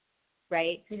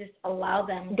 right? You just allow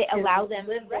them to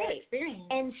live their experience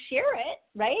and share it,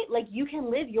 right? Like, you can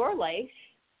live your life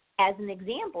as an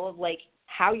example of, like,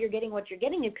 how you're getting what you're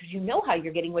getting, because you know how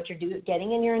you're getting what you're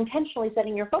getting, and you're intentionally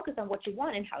setting your focus on what you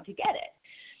want and how to get it.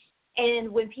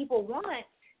 And when people want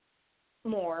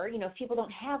more, if people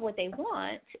don't have what they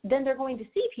want, then they're going to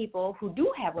see people who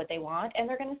do have what they want, and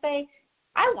they're going to say,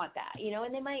 I want that,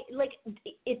 and they might, like,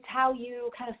 it's how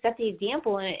you kind of set the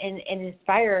example and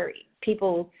inspire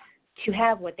people to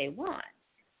have what they want.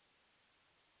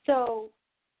 So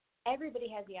everybody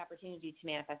has the opportunity to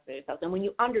manifest themselves. And when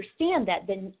you understand that,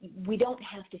 then we don't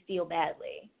have to feel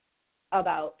badly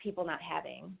about people not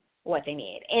having what they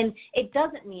need. And it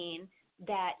doesn't mean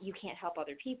that you can't help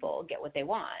other people get what they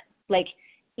want. Like,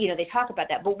 they talk about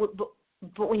that.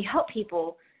 But when you help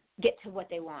people get to what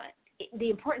they want, the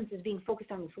importance is being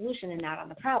focused on the solution and not on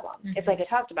the problem. It's like I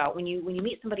talked about, when you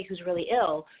meet somebody who's really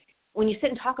ill, when you sit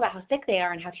and talk about how sick they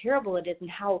are and how terrible it is and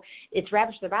how it's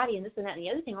ravaged their body and this and that and the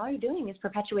other thing, all you're doing is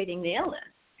perpetuating the illness.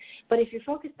 But if you're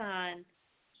focused on,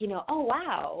 oh,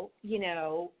 wow,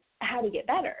 how to get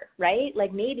better, right?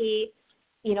 Like, maybe,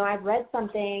 I've read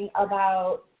something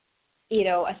about,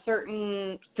 a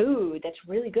certain food that's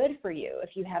really good for you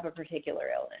if you have a particular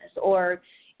illness, or,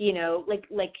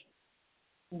 like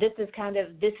this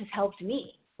has helped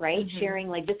me. Right? Sharing,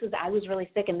 like, I was really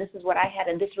sick and this is what I had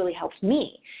and this really helped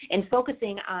me. And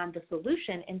focusing on the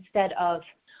solution instead of,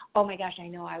 oh my gosh, I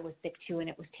know I was sick too and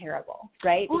it was terrible.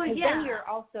 Right? Well, because then you're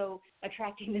also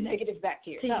attracting the negative back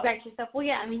to yourself. Well,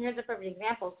 yeah, I mean, here's a perfect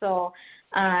example. So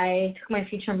I took my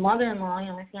future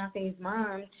mother-in-law, my fiance's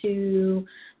mom, to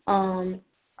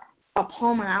a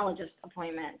pulmonologist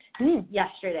appointment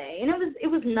yesterday. And it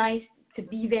was nice to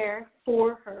be there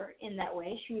for her in that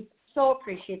way. She was so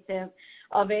appreciative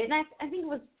of it, and I think it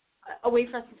was a way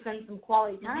for us to spend some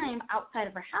quality time outside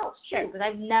of her house too, because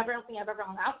I don't think I've ever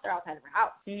hung out there outside of her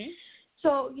house.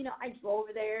 So, I drove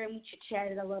over there and we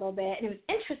chit-chatted a little bit, and it was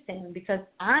interesting because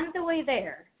on the way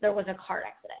there was a car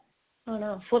accident. Oh,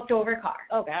 no. Flipped over a car.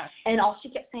 Oh, gosh. And all she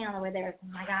kept saying on the way there is,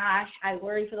 oh, my gosh, I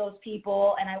worry for those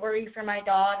people, and I worry for my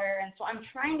daughter. And so I'm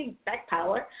trying to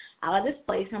backpedal her out of this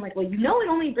place. And I'm like, well, you know it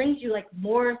only brings you, like,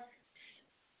 more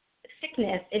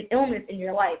sickness and illness in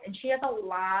your life. And she has a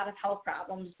lot of health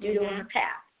problems due to her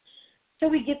past. So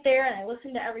we get there, and I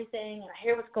listen to everything, and I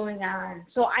hear what's going on.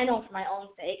 So I know for my own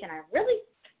sake, and I really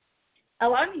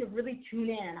allowed me to really tune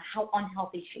in on how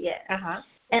unhealthy she is.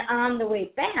 And on the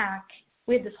way back,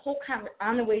 we had this whole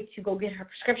on the way to go get her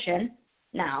prescription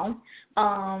now,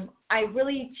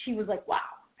 she was like, wow.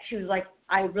 She was like,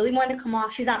 I really wanted to come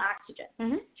off. She's on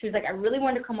oxygen. She was like, I really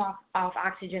wanted to come off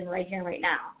oxygen right here and right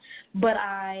now. But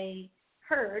I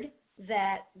heard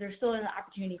that there's still an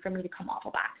opportunity for me to come off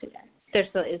of oxygen. There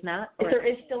still is not? There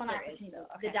is still an opportunity.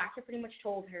 Okay. The doctor pretty much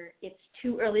told her it's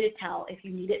too early to tell if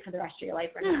you need it for the rest of your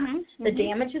life or not. The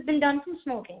damage has been done from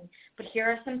smoking, but here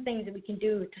are some things that we can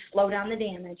do to slow down the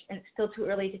damage, and it's still too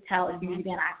early to tell if you need to be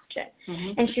on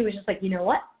oxygen. And she was just like, you know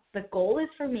what? The goal is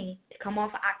for me to come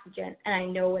off of oxygen, and I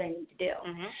know what I need to do.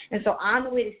 And so on the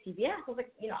way to CVS, I was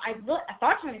like, I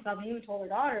thought to myself, and even told her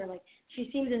daughter, like, she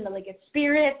seems into, like,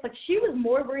 spirits. Like, she was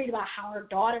more worried about how her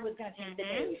daughter was going to take the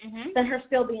day than her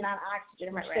still being on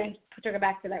oxygen. Right. Took her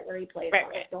back to that worry place. Right.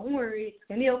 Like, don't worry, it's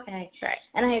going to be okay. Right.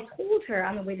 And I had told her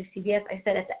on the way to CVS, I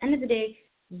said, at the end of the day,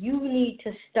 you need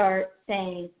to start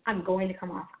saying, I'm going to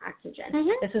come off oxygen.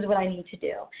 This is what I need to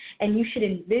do. And you should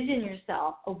envision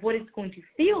yourself of what it's going to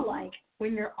feel like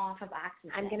when you're off of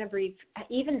oxygen. I'm going to breathe.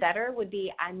 Even better would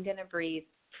be I'm going to breathe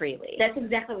freely. That's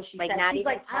exactly what she said. Not She's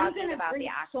even like, I'm talking about the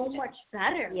oxygen. So much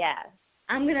better. Yes.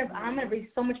 I'm gonna breathe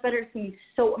so much better. It's gonna be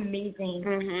so amazing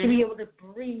to be able to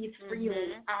breathe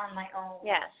freely on my own.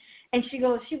 Yes. And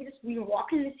we were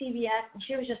walking to CVS, and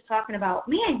she was just talking about,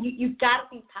 man, you got to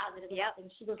think positive.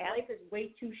 And she goes, life is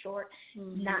way too short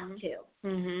not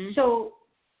to. So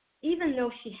even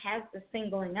though she has this thing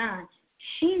going on,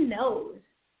 she knows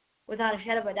without a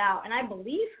shadow of a doubt, and I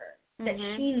believe her, that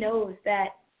she knows that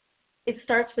it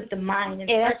starts with the mind. It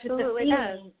starts with the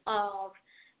feeling of,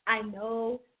 I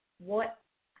know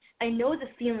the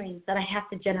feelings that I have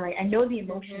to generate. I know the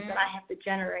emotions that I have to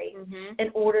generate in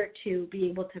order to be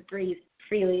able to breathe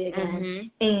freely again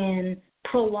and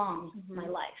prolong my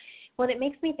life. Well, it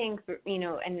makes me think,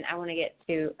 and I want to get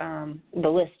to the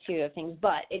list, too, of things,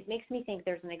 but it makes me think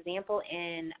there's an example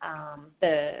in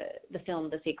the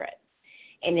film The Secret.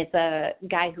 And it's a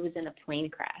guy who was in a plane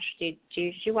crash. Did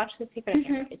you watch The Secret?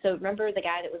 So remember the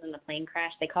guy that was in the plane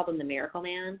crash? They called him the Miracle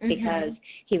Man because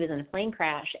he was in a plane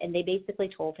crash, and they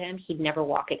basically told him he'd never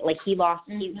walk it. Like, he lost,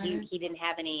 he didn't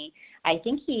have any, I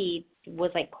think he was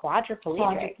like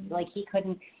quadriplegic. Like, he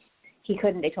couldn't,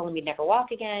 they told him he'd never walk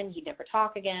again, he'd never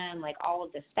talk again, like all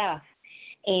of this stuff.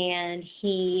 And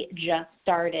he just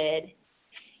started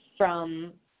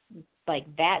from, like,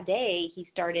 that day, he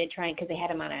started trying, because they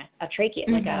had him on a trachea,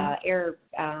 like a air,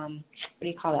 what do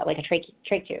you call that, like a trach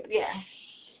tube. Yeah.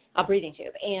 A breathing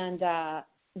tube. And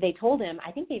they told him,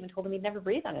 I think they even told him he'd never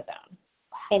breathe on his own.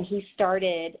 And he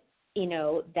started,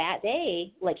 that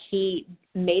day, like, he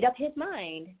made up his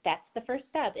mind. That's the first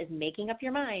step, is making up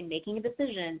your mind, making a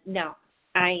decision. No,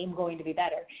 I am going to be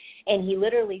better. And he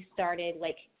literally started,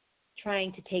 like,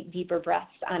 trying to take deeper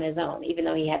breaths on his own, even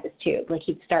though he had this tube. Like,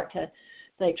 he'd start to,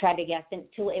 like, try to guess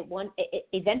until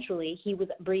eventually he was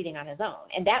breathing on his own.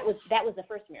 And that was the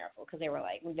first miracle, because they were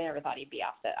like, they never thought he'd be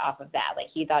off of that. Like,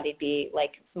 he thought he'd be,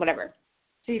 like, whatever.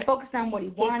 So he focused on what he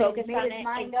wanted, focused made on his it,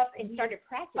 mind up, and started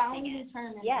practicing it.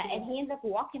 Yeah, and he ended up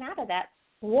walking out of that,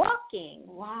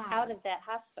 out of that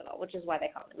hospital, which is why they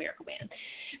call him the Miracle Man.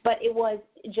 But it was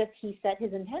just, he set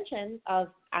his intention of,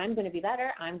 I'm going to be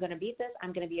better, I'm going to beat this,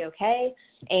 I'm going to be okay.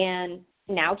 And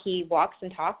now he walks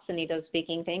and talks, and he does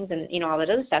speaking things and, all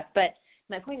that other stuff. But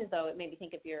my point is, though, it made me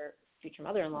think of your future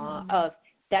mother-in-law, of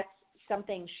that's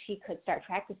something she could start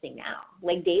practicing now.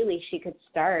 Like, daily she could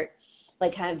start,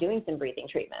 like, kind of doing some breathing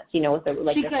treatments, with the,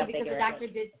 like, she could, because the doctor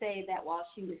did say that while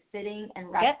she was sitting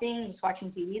and resting, just watching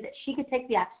TV, that she could take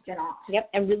the oxygen off.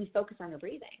 And really focus on her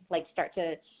breathing. Like, start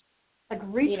to, like,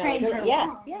 retrain her.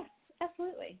 Yeah,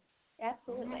 absolutely.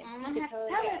 Absolutely. I'm going to have to tell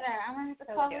her that. I'm going to have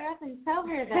to call her up and tell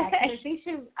her that.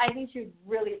 I think she would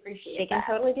really appreciate it. She can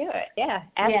totally do it. Yeah,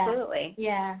 absolutely.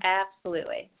 Yeah.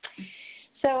 Absolutely.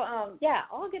 So,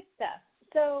 all good stuff.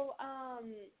 So,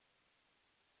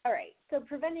 all right. So,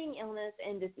 preventing illness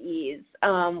and disease.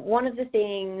 One of the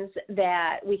things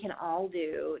that we can all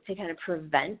do to kind of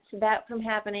prevent that from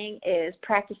happening is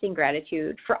practicing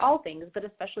gratitude for all things, but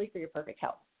especially for your perfect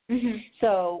health.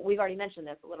 So we've already mentioned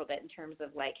this a little bit in terms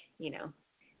of, like,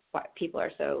 why people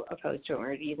are so opposed to it.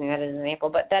 We're using that as an example,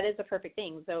 but that is a perfect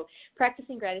thing. So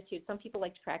practicing gratitude, some people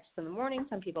like to practice in the morning,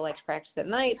 some people like to practice at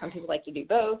night, some people like to do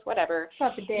both, whatever.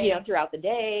 Throughout the day. Throughout the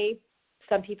day.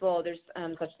 Some people, there's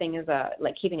such thing as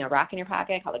like keeping a rock in your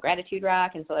pocket called a gratitude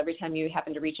rock, and so every time you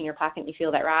happen to reach in your pocket and you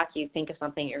feel that rock, you think of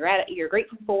something you're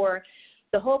grateful for.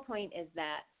 The whole point is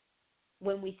that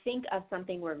when we think of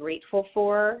something we're grateful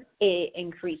for, it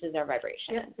increases our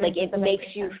vibration. Yep. Like it makes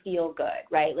you feel good,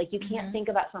 right? Like you can't think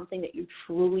about something that you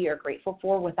truly are grateful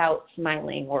for without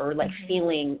smiling or like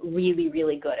feeling really,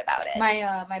 really good about it.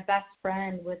 My best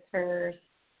friend with her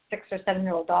 6 or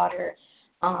 7-year-old daughter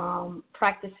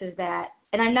practices that,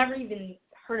 and I've never even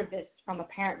heard of this from a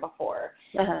parent before.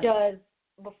 Does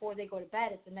before they go to bed,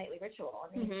 it's a nightly ritual.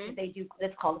 I mean, they do.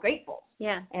 It's called grateful.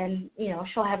 Yeah. And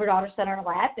she'll have her daughter sit on her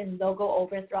lap, and they'll go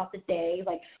over throughout the day,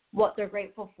 like what they're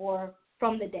grateful for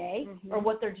from the day, or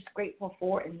what they're just grateful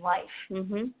for in life.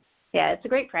 Yeah, it's a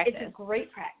great practice. It's a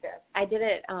great practice. I did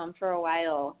it for a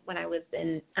while when I was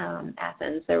in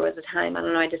Athens. There was a time, I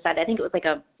don't know, I think it was like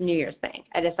a New Year's thing.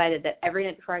 I decided that every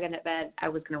night before I got into bed, I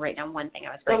was going to write down one thing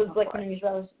I was grateful for. It was like a New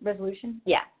Year's resolution?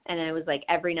 Yeah, and it was like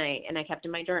every night, and I kept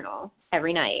in my journal.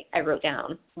 Every night I wrote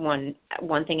down one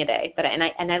thing a day. But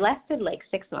I lasted like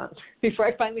 6 months before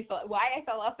I finally why I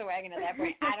fell off the wagon at that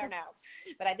point, I don't know.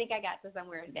 But I think I got to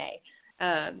somewhere in May.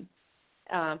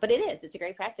 But it's a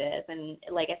great practice, and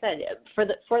like I said, for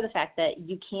the fact that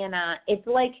you cannot, it's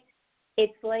like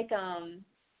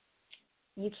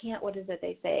you can't, what is it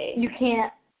they say? You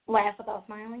can't laugh without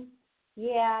smiling?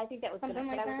 Yeah, I think that was something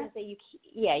like that. I was going to say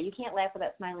you can't laugh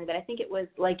without smiling, but I think it was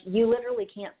like you literally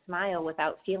can't smile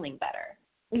without feeling better.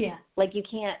 Yeah. Like you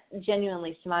can't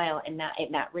genuinely smile and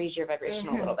not raise your vibration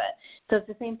a little bit. So it's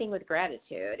the same thing with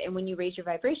gratitude. And when you raise your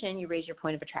vibration, you raise your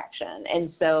point of attraction.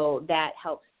 And so that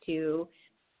helps to,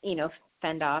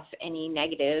 fend off any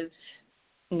negative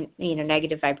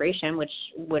vibration, which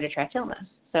would attract illness.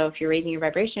 So if you're raising your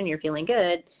vibration, you're feeling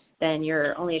good, then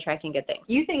you're only attracting good things.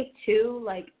 You think too,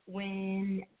 like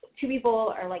when two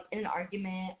people are like in an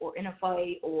argument or in a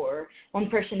fight, or one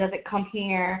person doesn't come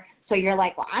here, so you're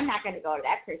like, well, I'm not going to go to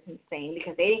that person's thing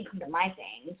because they didn't come to my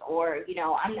things, or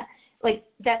I'm not, like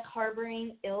that's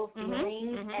harboring ill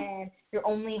feelings, and you're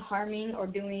only harming or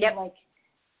doing like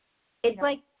it's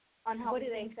like unhealthy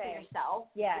things to yourself.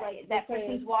 Yeah, like that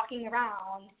person's walking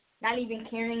around not even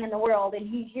caring in the world, and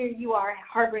here you are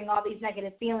harboring all these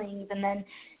negative feelings, and then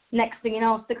next thing you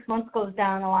know, 6 months goes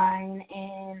down the line,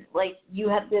 and like you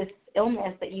have this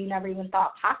illness that you never even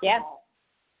thought possible. Yeah.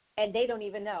 And they don't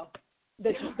even know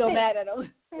that you're so mad at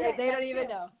them. They don't even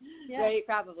know. Yeah. Right?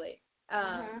 Probably.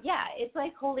 Yeah, it's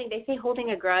like they say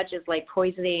holding a grudge is like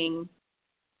poisoning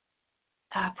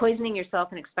yourself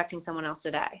and expecting someone else to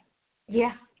die.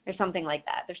 Yeah. Or something like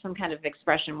that. There's some kind of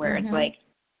expression where it's like,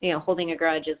 holding a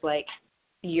grudge is like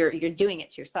you're doing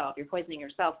it to yourself. You're poisoning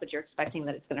yourself, but you're expecting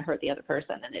that it's going to hurt the other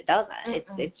person, and it doesn't.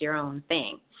 It's your own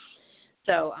thing.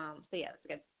 So yeah,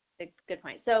 that's a good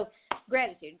point. So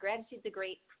gratitude's a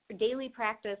great daily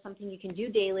practice, something you can do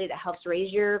daily that helps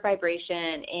raise your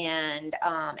vibration. And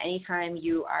anytime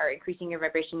you are increasing your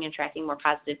vibration and attracting more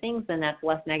positive things, then that's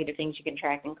less negative things you can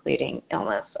attract, including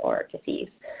illness or disease.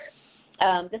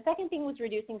 The second thing was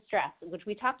reducing stress, which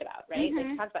we talked about, right? Like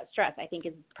we talked about stress, I think,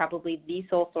 is probably the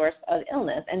sole source of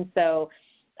illness. And so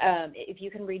if you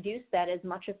can reduce that as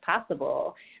much as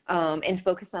possible and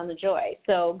focus on the joy.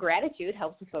 So gratitude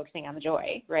helps with focusing on the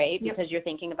joy, right? Yep. Because you're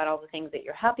thinking about all the things that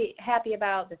you're happy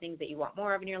about, the things that you want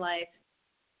more of in your life.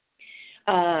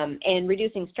 And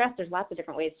reducing stress, there's lots of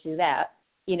different ways to do that.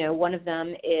 One of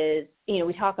them is,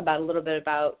 we talk about a little bit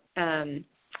about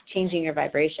changing your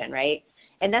vibration, right?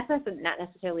 And that's not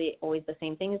necessarily always the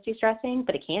same thing as de-stressing,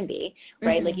 but it can be,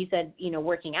 right? Like you said,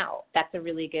 working out. That's a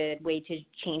really good way to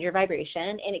change your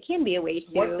vibration, and it can be a way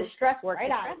to work the stress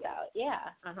out. Yeah.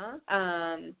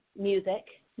 Music.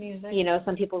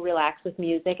 Some people relax with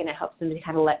music, and it helps them to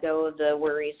kind of let go of the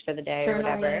worries for the day or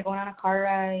whatever. Going on a car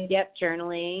ride. Yep,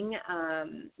 journaling.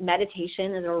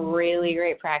 Meditation is a really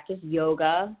great practice.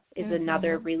 Yoga is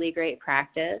another really great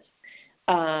practice.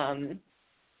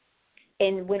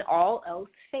 And when all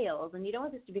else fails, and you don't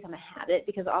want this to become a habit,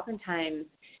 because oftentimes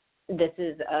this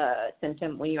is a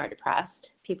symptom when you are depressed.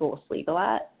 People will sleep a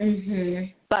lot.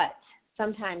 But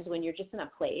sometimes when you're just in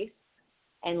a place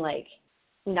and, like,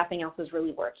 nothing else is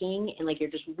really working, and, like,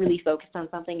 you're just really focused on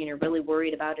something and you're really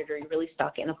worried about it, or you're really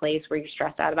stuck in a place where you're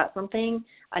stressed out about something,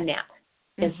 a nap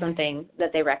is something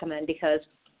that they recommend, because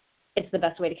it's the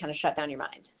best way to kind of shut down your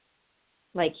mind.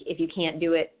 Like, if you can't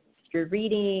do it through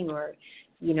reading or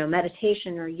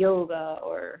meditation or yoga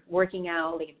or working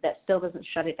out, like if that still doesn't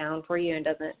shut it down for you and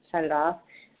doesn't shut it off,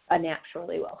 a nap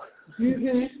surely will.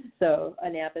 Mm-hmm. So a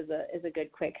nap is a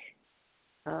good quick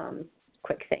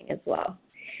thing as well.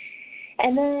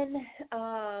 And then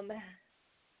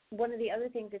one of the other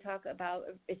things to talk about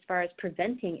as far as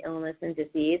preventing illness and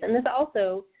disease, and this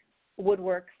also would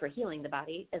work for healing the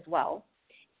body as well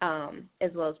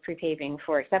as pre-paving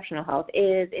for exceptional health,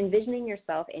 is envisioning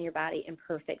yourself and your body in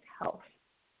perfect health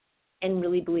and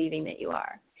really believing that you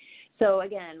are. So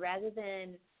again, rather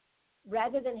than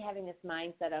having this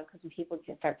mindset of, because when people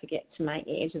start to get to my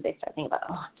age, they start thinking about,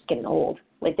 I'm just getting old.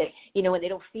 Like they, when they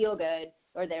don't feel good,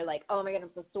 or they're like, oh my God,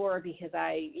 I'm so sore because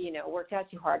I, worked out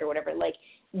too hard or whatever. Like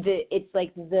it's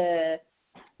like the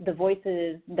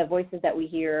voices that we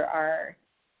hear are,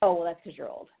 oh, well, that's because you're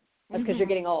old. That's because you're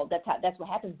getting old. That's what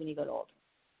happens when you get old,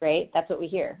 right? That's what we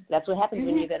hear. That's what happens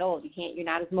when you get old. You're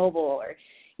not as mobile, or,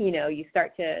 you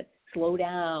start to slow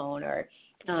down, or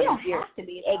you don't have to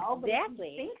be, though, exactly. But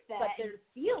you think that and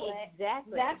feel it,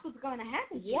 exactly. That's what's going to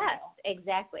happen to you. Yes,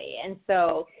 exactly. And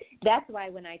so that's why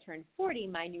when I turned 40,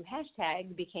 my new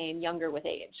hashtag became younger with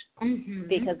age,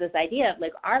 because this idea of,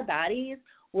 like, our bodies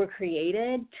were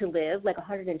created to live like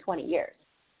 120 years.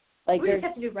 Like, we just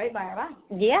have to do right by our bodies.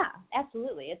 Yeah,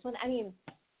 absolutely. It's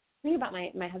think about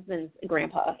my husband's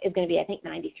grandpa is going to be, I think,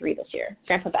 93 this year.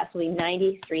 Grandpa Best will be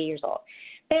 93 years old.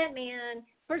 That man,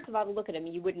 first of all, to look at him,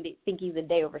 you wouldn't think he's a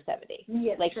day over 70.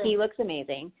 Yes, like, true. He looks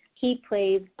amazing. He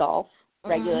plays golf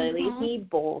regularly. He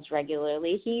bowls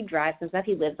regularly. He drives and stuff.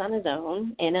 He lives on his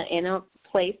own in a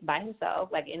place by himself,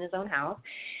 like in his own house.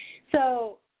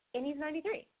 So, and he's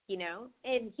 93.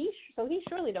 And he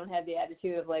surely don't have the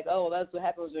attitude of like, oh, well, that's what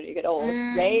happens when you get old,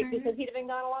 right? Because he'd have been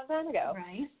gone a long time ago.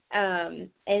 Right.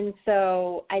 And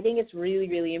so I think it's really,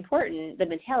 really important, the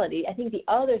mentality. I think the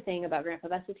other thing about Grandpa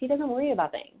Best is he doesn't worry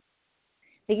about things.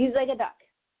 Like, he's like a duck.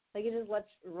 Like, he just lets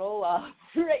roll off,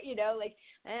 right?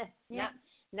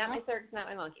 Not my circus, not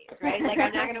my monkeys, right? Like,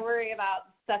 I'm not going to worry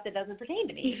about stuff that doesn't pertain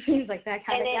to me. He seems like that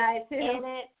kind of guy, too.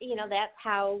 And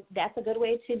that's a good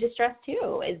way to distress,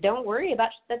 too, is don't worry about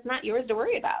that's not yours to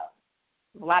worry about.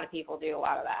 A lot of people do a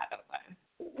lot of that.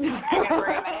 I'm not going to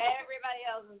worry about everybody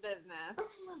else's business.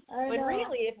 When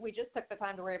really, if we just took the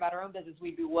time to worry about our own business,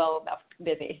 we'd be well enough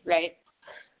busy, right?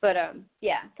 But,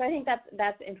 so I think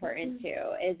that's important,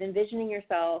 too, is envisioning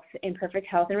yourself in perfect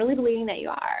health and really believing that you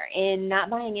are, and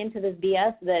not buying into this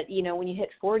BS that, when you hit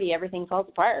 40, everything falls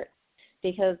apart,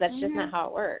 because that's just not how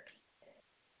it works.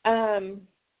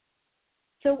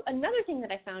 So another thing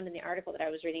that I found in the article that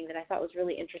I was reading that I thought was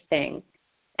really interesting,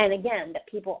 and again, that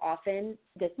people often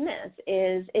dismiss,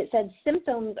 is it said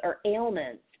symptoms or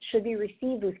ailments should be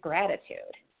received with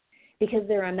gratitude, because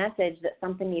they're a message that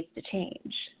something needs to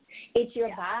change. It's your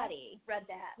body. I've read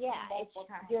that. Yeah, it's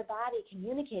your body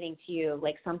communicating to you,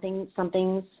 like something's,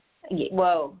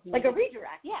 whoa. Like a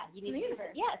redirect. Yeah. You need to,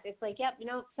 yes, it's like, yep,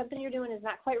 something you're doing is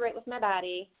not quite right with my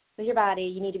body, with your body.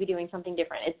 You need to be doing something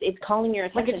different. It's calling your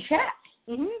attention. Like a check.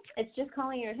 It's just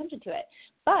calling your attention to it.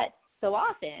 But so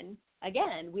often,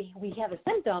 again, we have a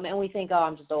symptom and we think, oh,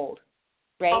 I'm just old.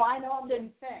 Right? Oh, I know I'm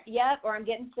getting sick. Yep, or I'm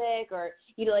getting sick, or,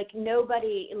 like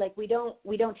nobody, like we don't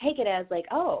take it as like,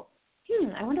 oh,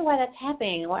 I wonder why that's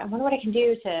happening. I wonder what I can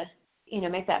do to,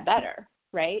 make that better,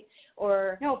 right?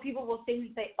 Or no, people will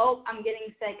say, oh, I'm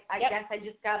getting sick. I guess I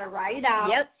just got to ride it out.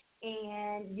 Yep.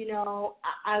 And,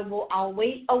 I'll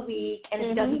wait a week, and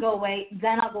if it doesn't go away,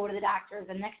 then I'll go to the doctor.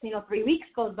 The next, 3 weeks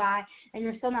goes by, and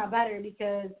you're still not better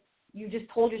because you just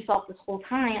told yourself this whole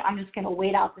time, I'm just going to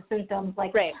wait out the symptoms.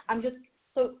 Like, right. I'm just,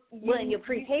 so. And you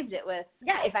pre-paved it with,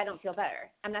 if I don't feel better,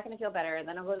 I'm not going to feel better,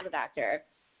 then I'll go to the doctor.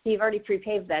 So you've already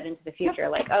pre-paved that into the future.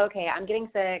 Like, okay, I'm getting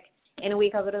sick. In a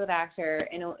week, I'll go to the doctor,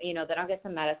 and then I'll get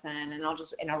some medicine, and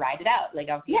I'll ride it out. Like,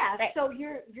 so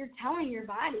you're telling your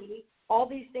body all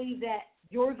these things that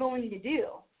you're going to do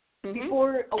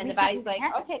before a week. And the body's like,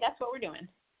 happen. Okay, that's what we're doing.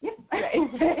 Yep. Right.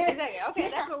 Exactly. Okay,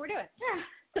 that's what we're doing. Yeah.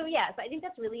 So yes, I think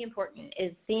that's really important,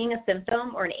 is seeing a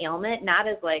symptom or an ailment not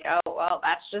as like, oh, well,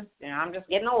 that's just, I'm just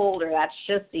getting old, or that's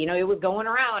just, it was going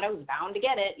around, I was bound to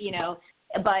get it,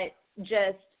 but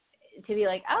just to be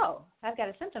like, oh, I've got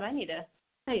a symptom, I need to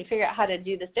figure out how to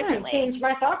do this differently. Change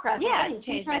my thought process. Yeah,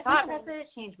 change my thought process,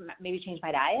 change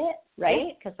my diet,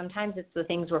 right? Because sometimes it's the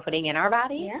things we're putting in our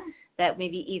body that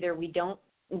maybe either we don't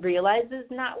realize is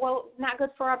not good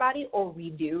for our body, or we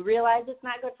do realize it's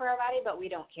not good for our body, but we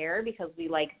don't care because we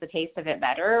like the taste of it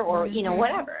better, or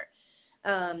whatever.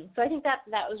 So I think that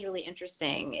was really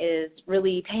interesting, is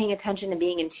really paying attention to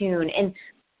being in tune. And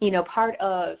part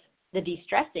of the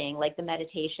de-stressing, like the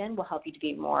meditation, will help you to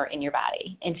be more in your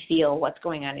body and feel what's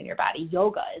going on in your body.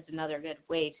 Yoga is another good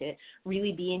way to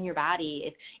really be in your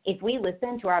body. If we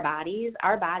listen to our bodies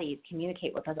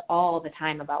communicate with us all the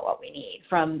time about what we need,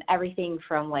 from everything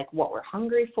from like what we're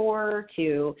hungry for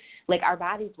to like our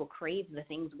bodies will crave the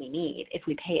things we need if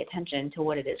we pay attention to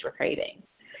what it is we're craving.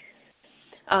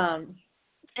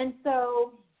 And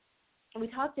so we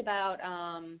talked about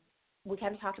we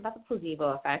kind of talked about the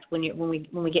placebo effect when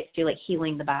we get to like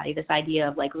healing the body, this idea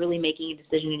of like really making a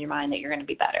decision in your mind that you're going to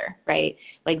be better, right?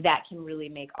 Like that can really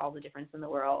make all the difference in the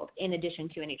world, in addition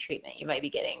to any treatment you might be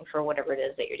getting for whatever it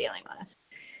is that you're dealing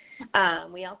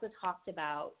with. We also talked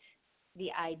about the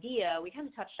idea, we kind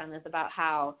of touched on this, about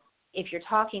how if you're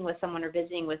talking with someone or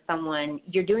visiting with someone,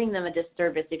 you're doing them a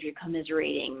disservice if you're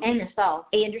commiserating. And yourself.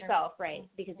 And yourself, right.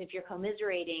 Because if you're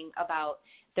commiserating about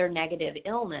their negative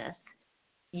illness,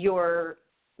 you're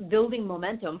building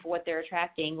momentum for what they're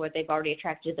attracting, what they've already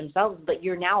attracted themselves, but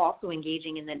you're now also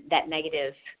engaging in that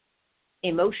negative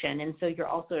emotion, and so you're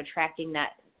also attracting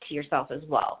that to yourself as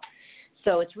well.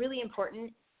 So it's really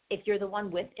important, if you're the one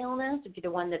with illness, if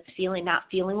you're the one that's not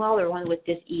feeling well, or one with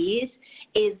dis-ease,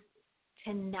 is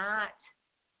to not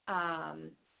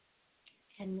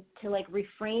to like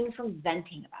refrain from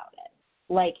venting about it,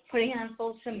 like putting it on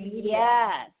social media.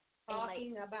 Yes.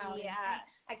 Talking about it.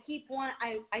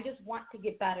 I just want to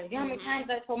get better. You know how many times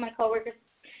I told my coworkers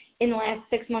in the last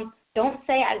 6 months, don't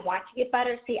say I want to get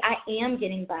better, say I am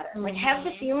getting better. Like have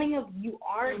the feeling of you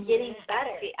are getting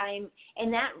better.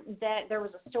 And that there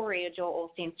was a story, a Joel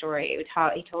Osteen story.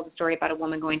 He told a story about a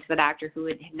woman going to the doctor who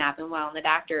had not been well, and the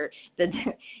doctor,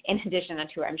 in addition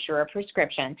to, I'm sure, a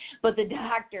prescription, but the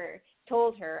doctor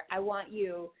told her, I want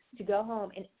you to go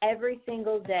home and every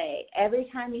single day, every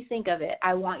time you think of it,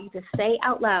 I want you to say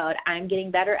out loud, I'm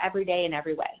getting better every day in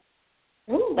every way.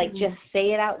 Ooh. Like just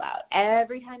say it out loud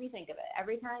every time you think of it.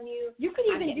 Every time you could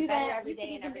even do that every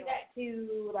day in every way.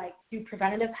 To like do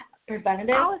preventative all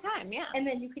the time, yeah. And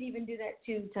then you could even do that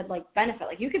to like benefit.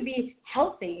 Like you could be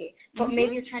healthy, but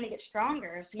maybe you're trying to get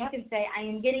stronger. So you can say, I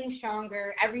am getting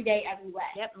stronger every day, every way.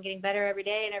 Yep, I'm getting better every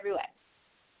day in every way.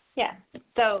 Yeah.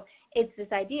 So it's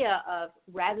this idea of,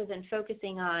 rather than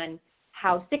focusing on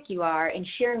how sick you are and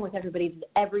sharing with everybody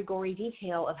every gory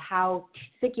detail of how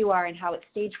sick you are and how it's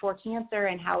stage 4 cancer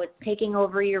and how it's taking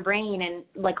over your brain and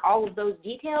like all of those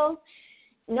details,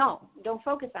 no, don't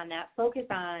focus on that. Focus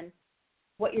on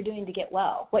what you're doing to get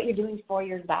well, what you're doing for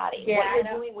your body, what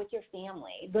you're doing with your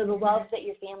family, the love that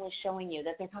your family's showing you,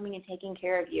 that they're coming and taking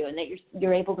care of you, and that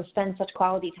you're able to spend such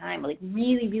quality time, like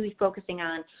really, really focusing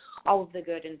on all of the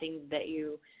good and things that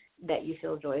you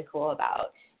feel joyful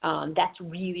about. That's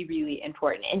really, really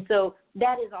important. And so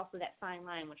that is also that fine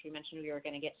line, which we mentioned we were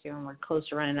going to get to, and we're close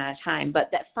to running out of time, but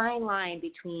that fine line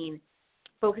between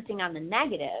focusing on the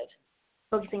negative,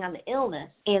 focusing on the illness,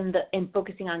 and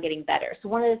focusing on getting better. So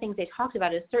one of the things they talked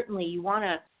about is certainly you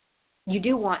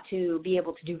do want to be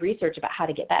able to do research about how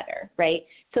to get better, right?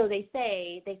 So they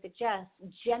suggest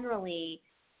generally,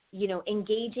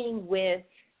 engaging with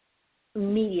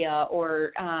media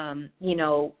or,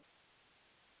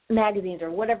 magazines or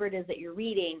whatever it is that you're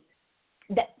reading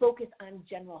that focus on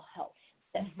general health,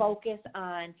 that focus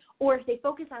on, or if they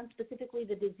focus on specifically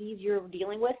the disease you're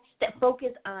dealing with, that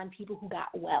focus on people who got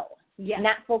well,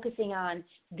 not focusing on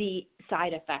the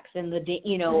side effects and the,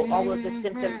 all of the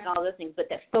symptoms and all those things, but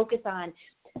that focus on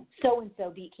so-and-so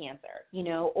beat cancer,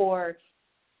 or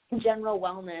general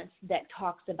wellness that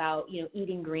talks about,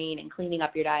 eating green and cleaning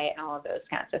up your diet and all of those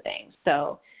kinds of things.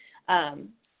 So,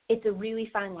 it's a really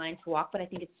fine line to walk, but I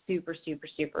think it's super, super,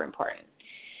 super important.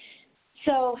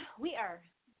 So we are,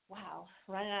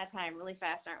 running out of time really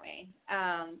fast, aren't we?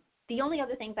 The only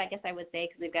other things I guess I would say,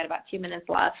 because we've got about 2 minutes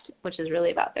left, which is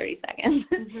really about 30 seconds,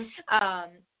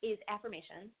 is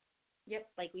affirmations. Yep,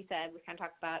 like we said, we kind of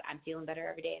talked about I'm feeling better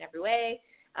every day in every way.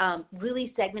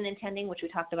 Really segment intending, which we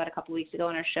talked about a couple weeks ago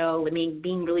on our show,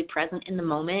 being really present in the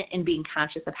moment and being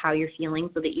conscious of how you're feeling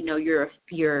so that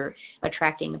you're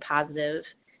attracting positive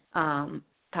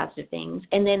things.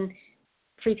 And then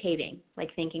pre-paving,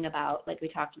 like thinking about, like we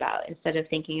talked about, instead of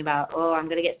thinking about, I'm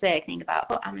going to get sick, think about,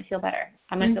 I'm going to feel better.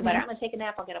 I'm going to feel better. I'm going to take a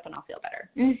nap. I'll get up and I'll feel better.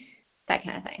 That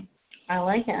kind of thing. I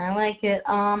like it.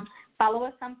 Follow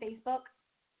us on Facebook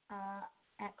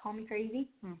at Call Me Crazy.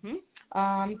 You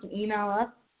can email us.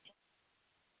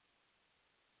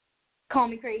 Call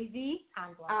Me Crazy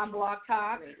on Blog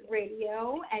Talk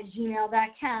Radio at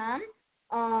gmail.com.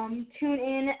 Tune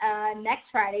in next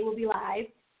Friday. We'll be live.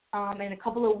 In a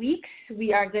couple of weeks,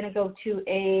 we are going to go to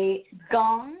a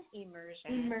gong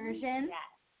immersion,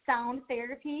 sound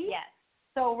therapy. Yes.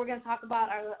 So we're going to talk about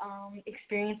our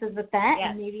experiences with that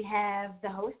and maybe have the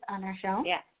host on our show.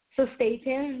 Yeah. So stay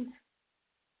tuned.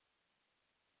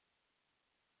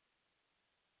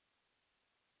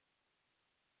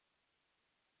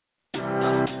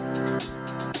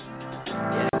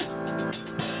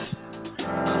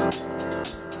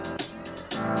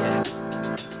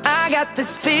 I got this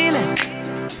feeling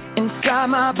inside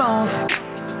my bones.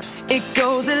 It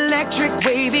goes electric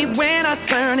wavy when I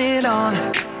turn it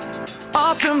on.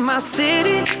 Off from my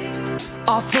city,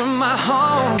 off from my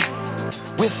home.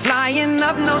 We're flying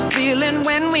up, no ceiling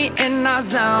when we in our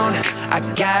zone. I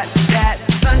got that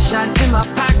sunshine in my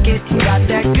pocket, got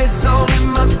that good soul in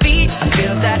my feet. I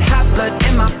feel that hot blood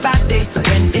in my body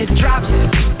when it drops.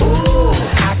 Ooh,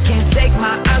 I can't take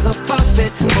my eyes off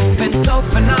it, moving so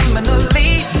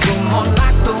phenomenally. Come on,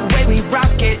 like the way we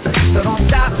rock it, so don't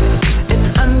stop.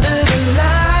 It's under the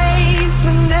lights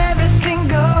when everything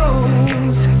goes.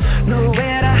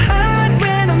 Nowhere to hide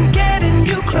when I'm getting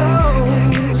you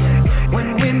close.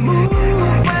 When we move,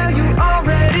 well, you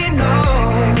already know.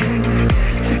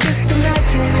 So just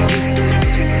imagine.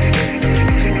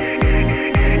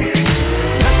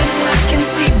 Nothing I can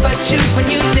see but you when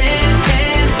you dance,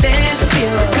 dance, dance.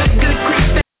 Feel a good, good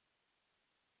creep.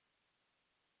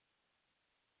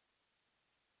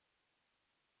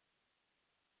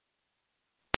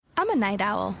 I'm a night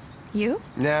owl. You?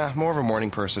 Yeah, more of a morning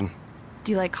person.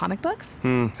 Do you like comic books?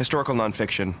 Historical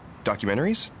nonfiction.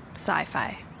 Documentaries?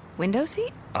 Sci-fi. Window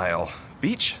seat? Aisle.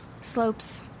 Beach?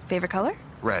 Slopes. Favorite color?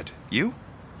 Red. You?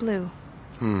 Blue.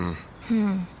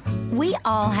 We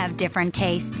all have different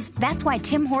tastes. That's why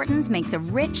Tim Hortons makes a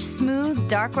rich, smooth,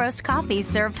 dark roast coffee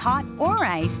served hot or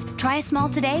iced. Try a small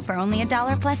today for only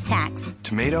 $1 plus tax.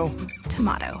 Tomato?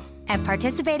 Tomato. At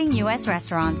participating U.S.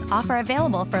 restaurants, offer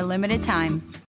available for a limited time.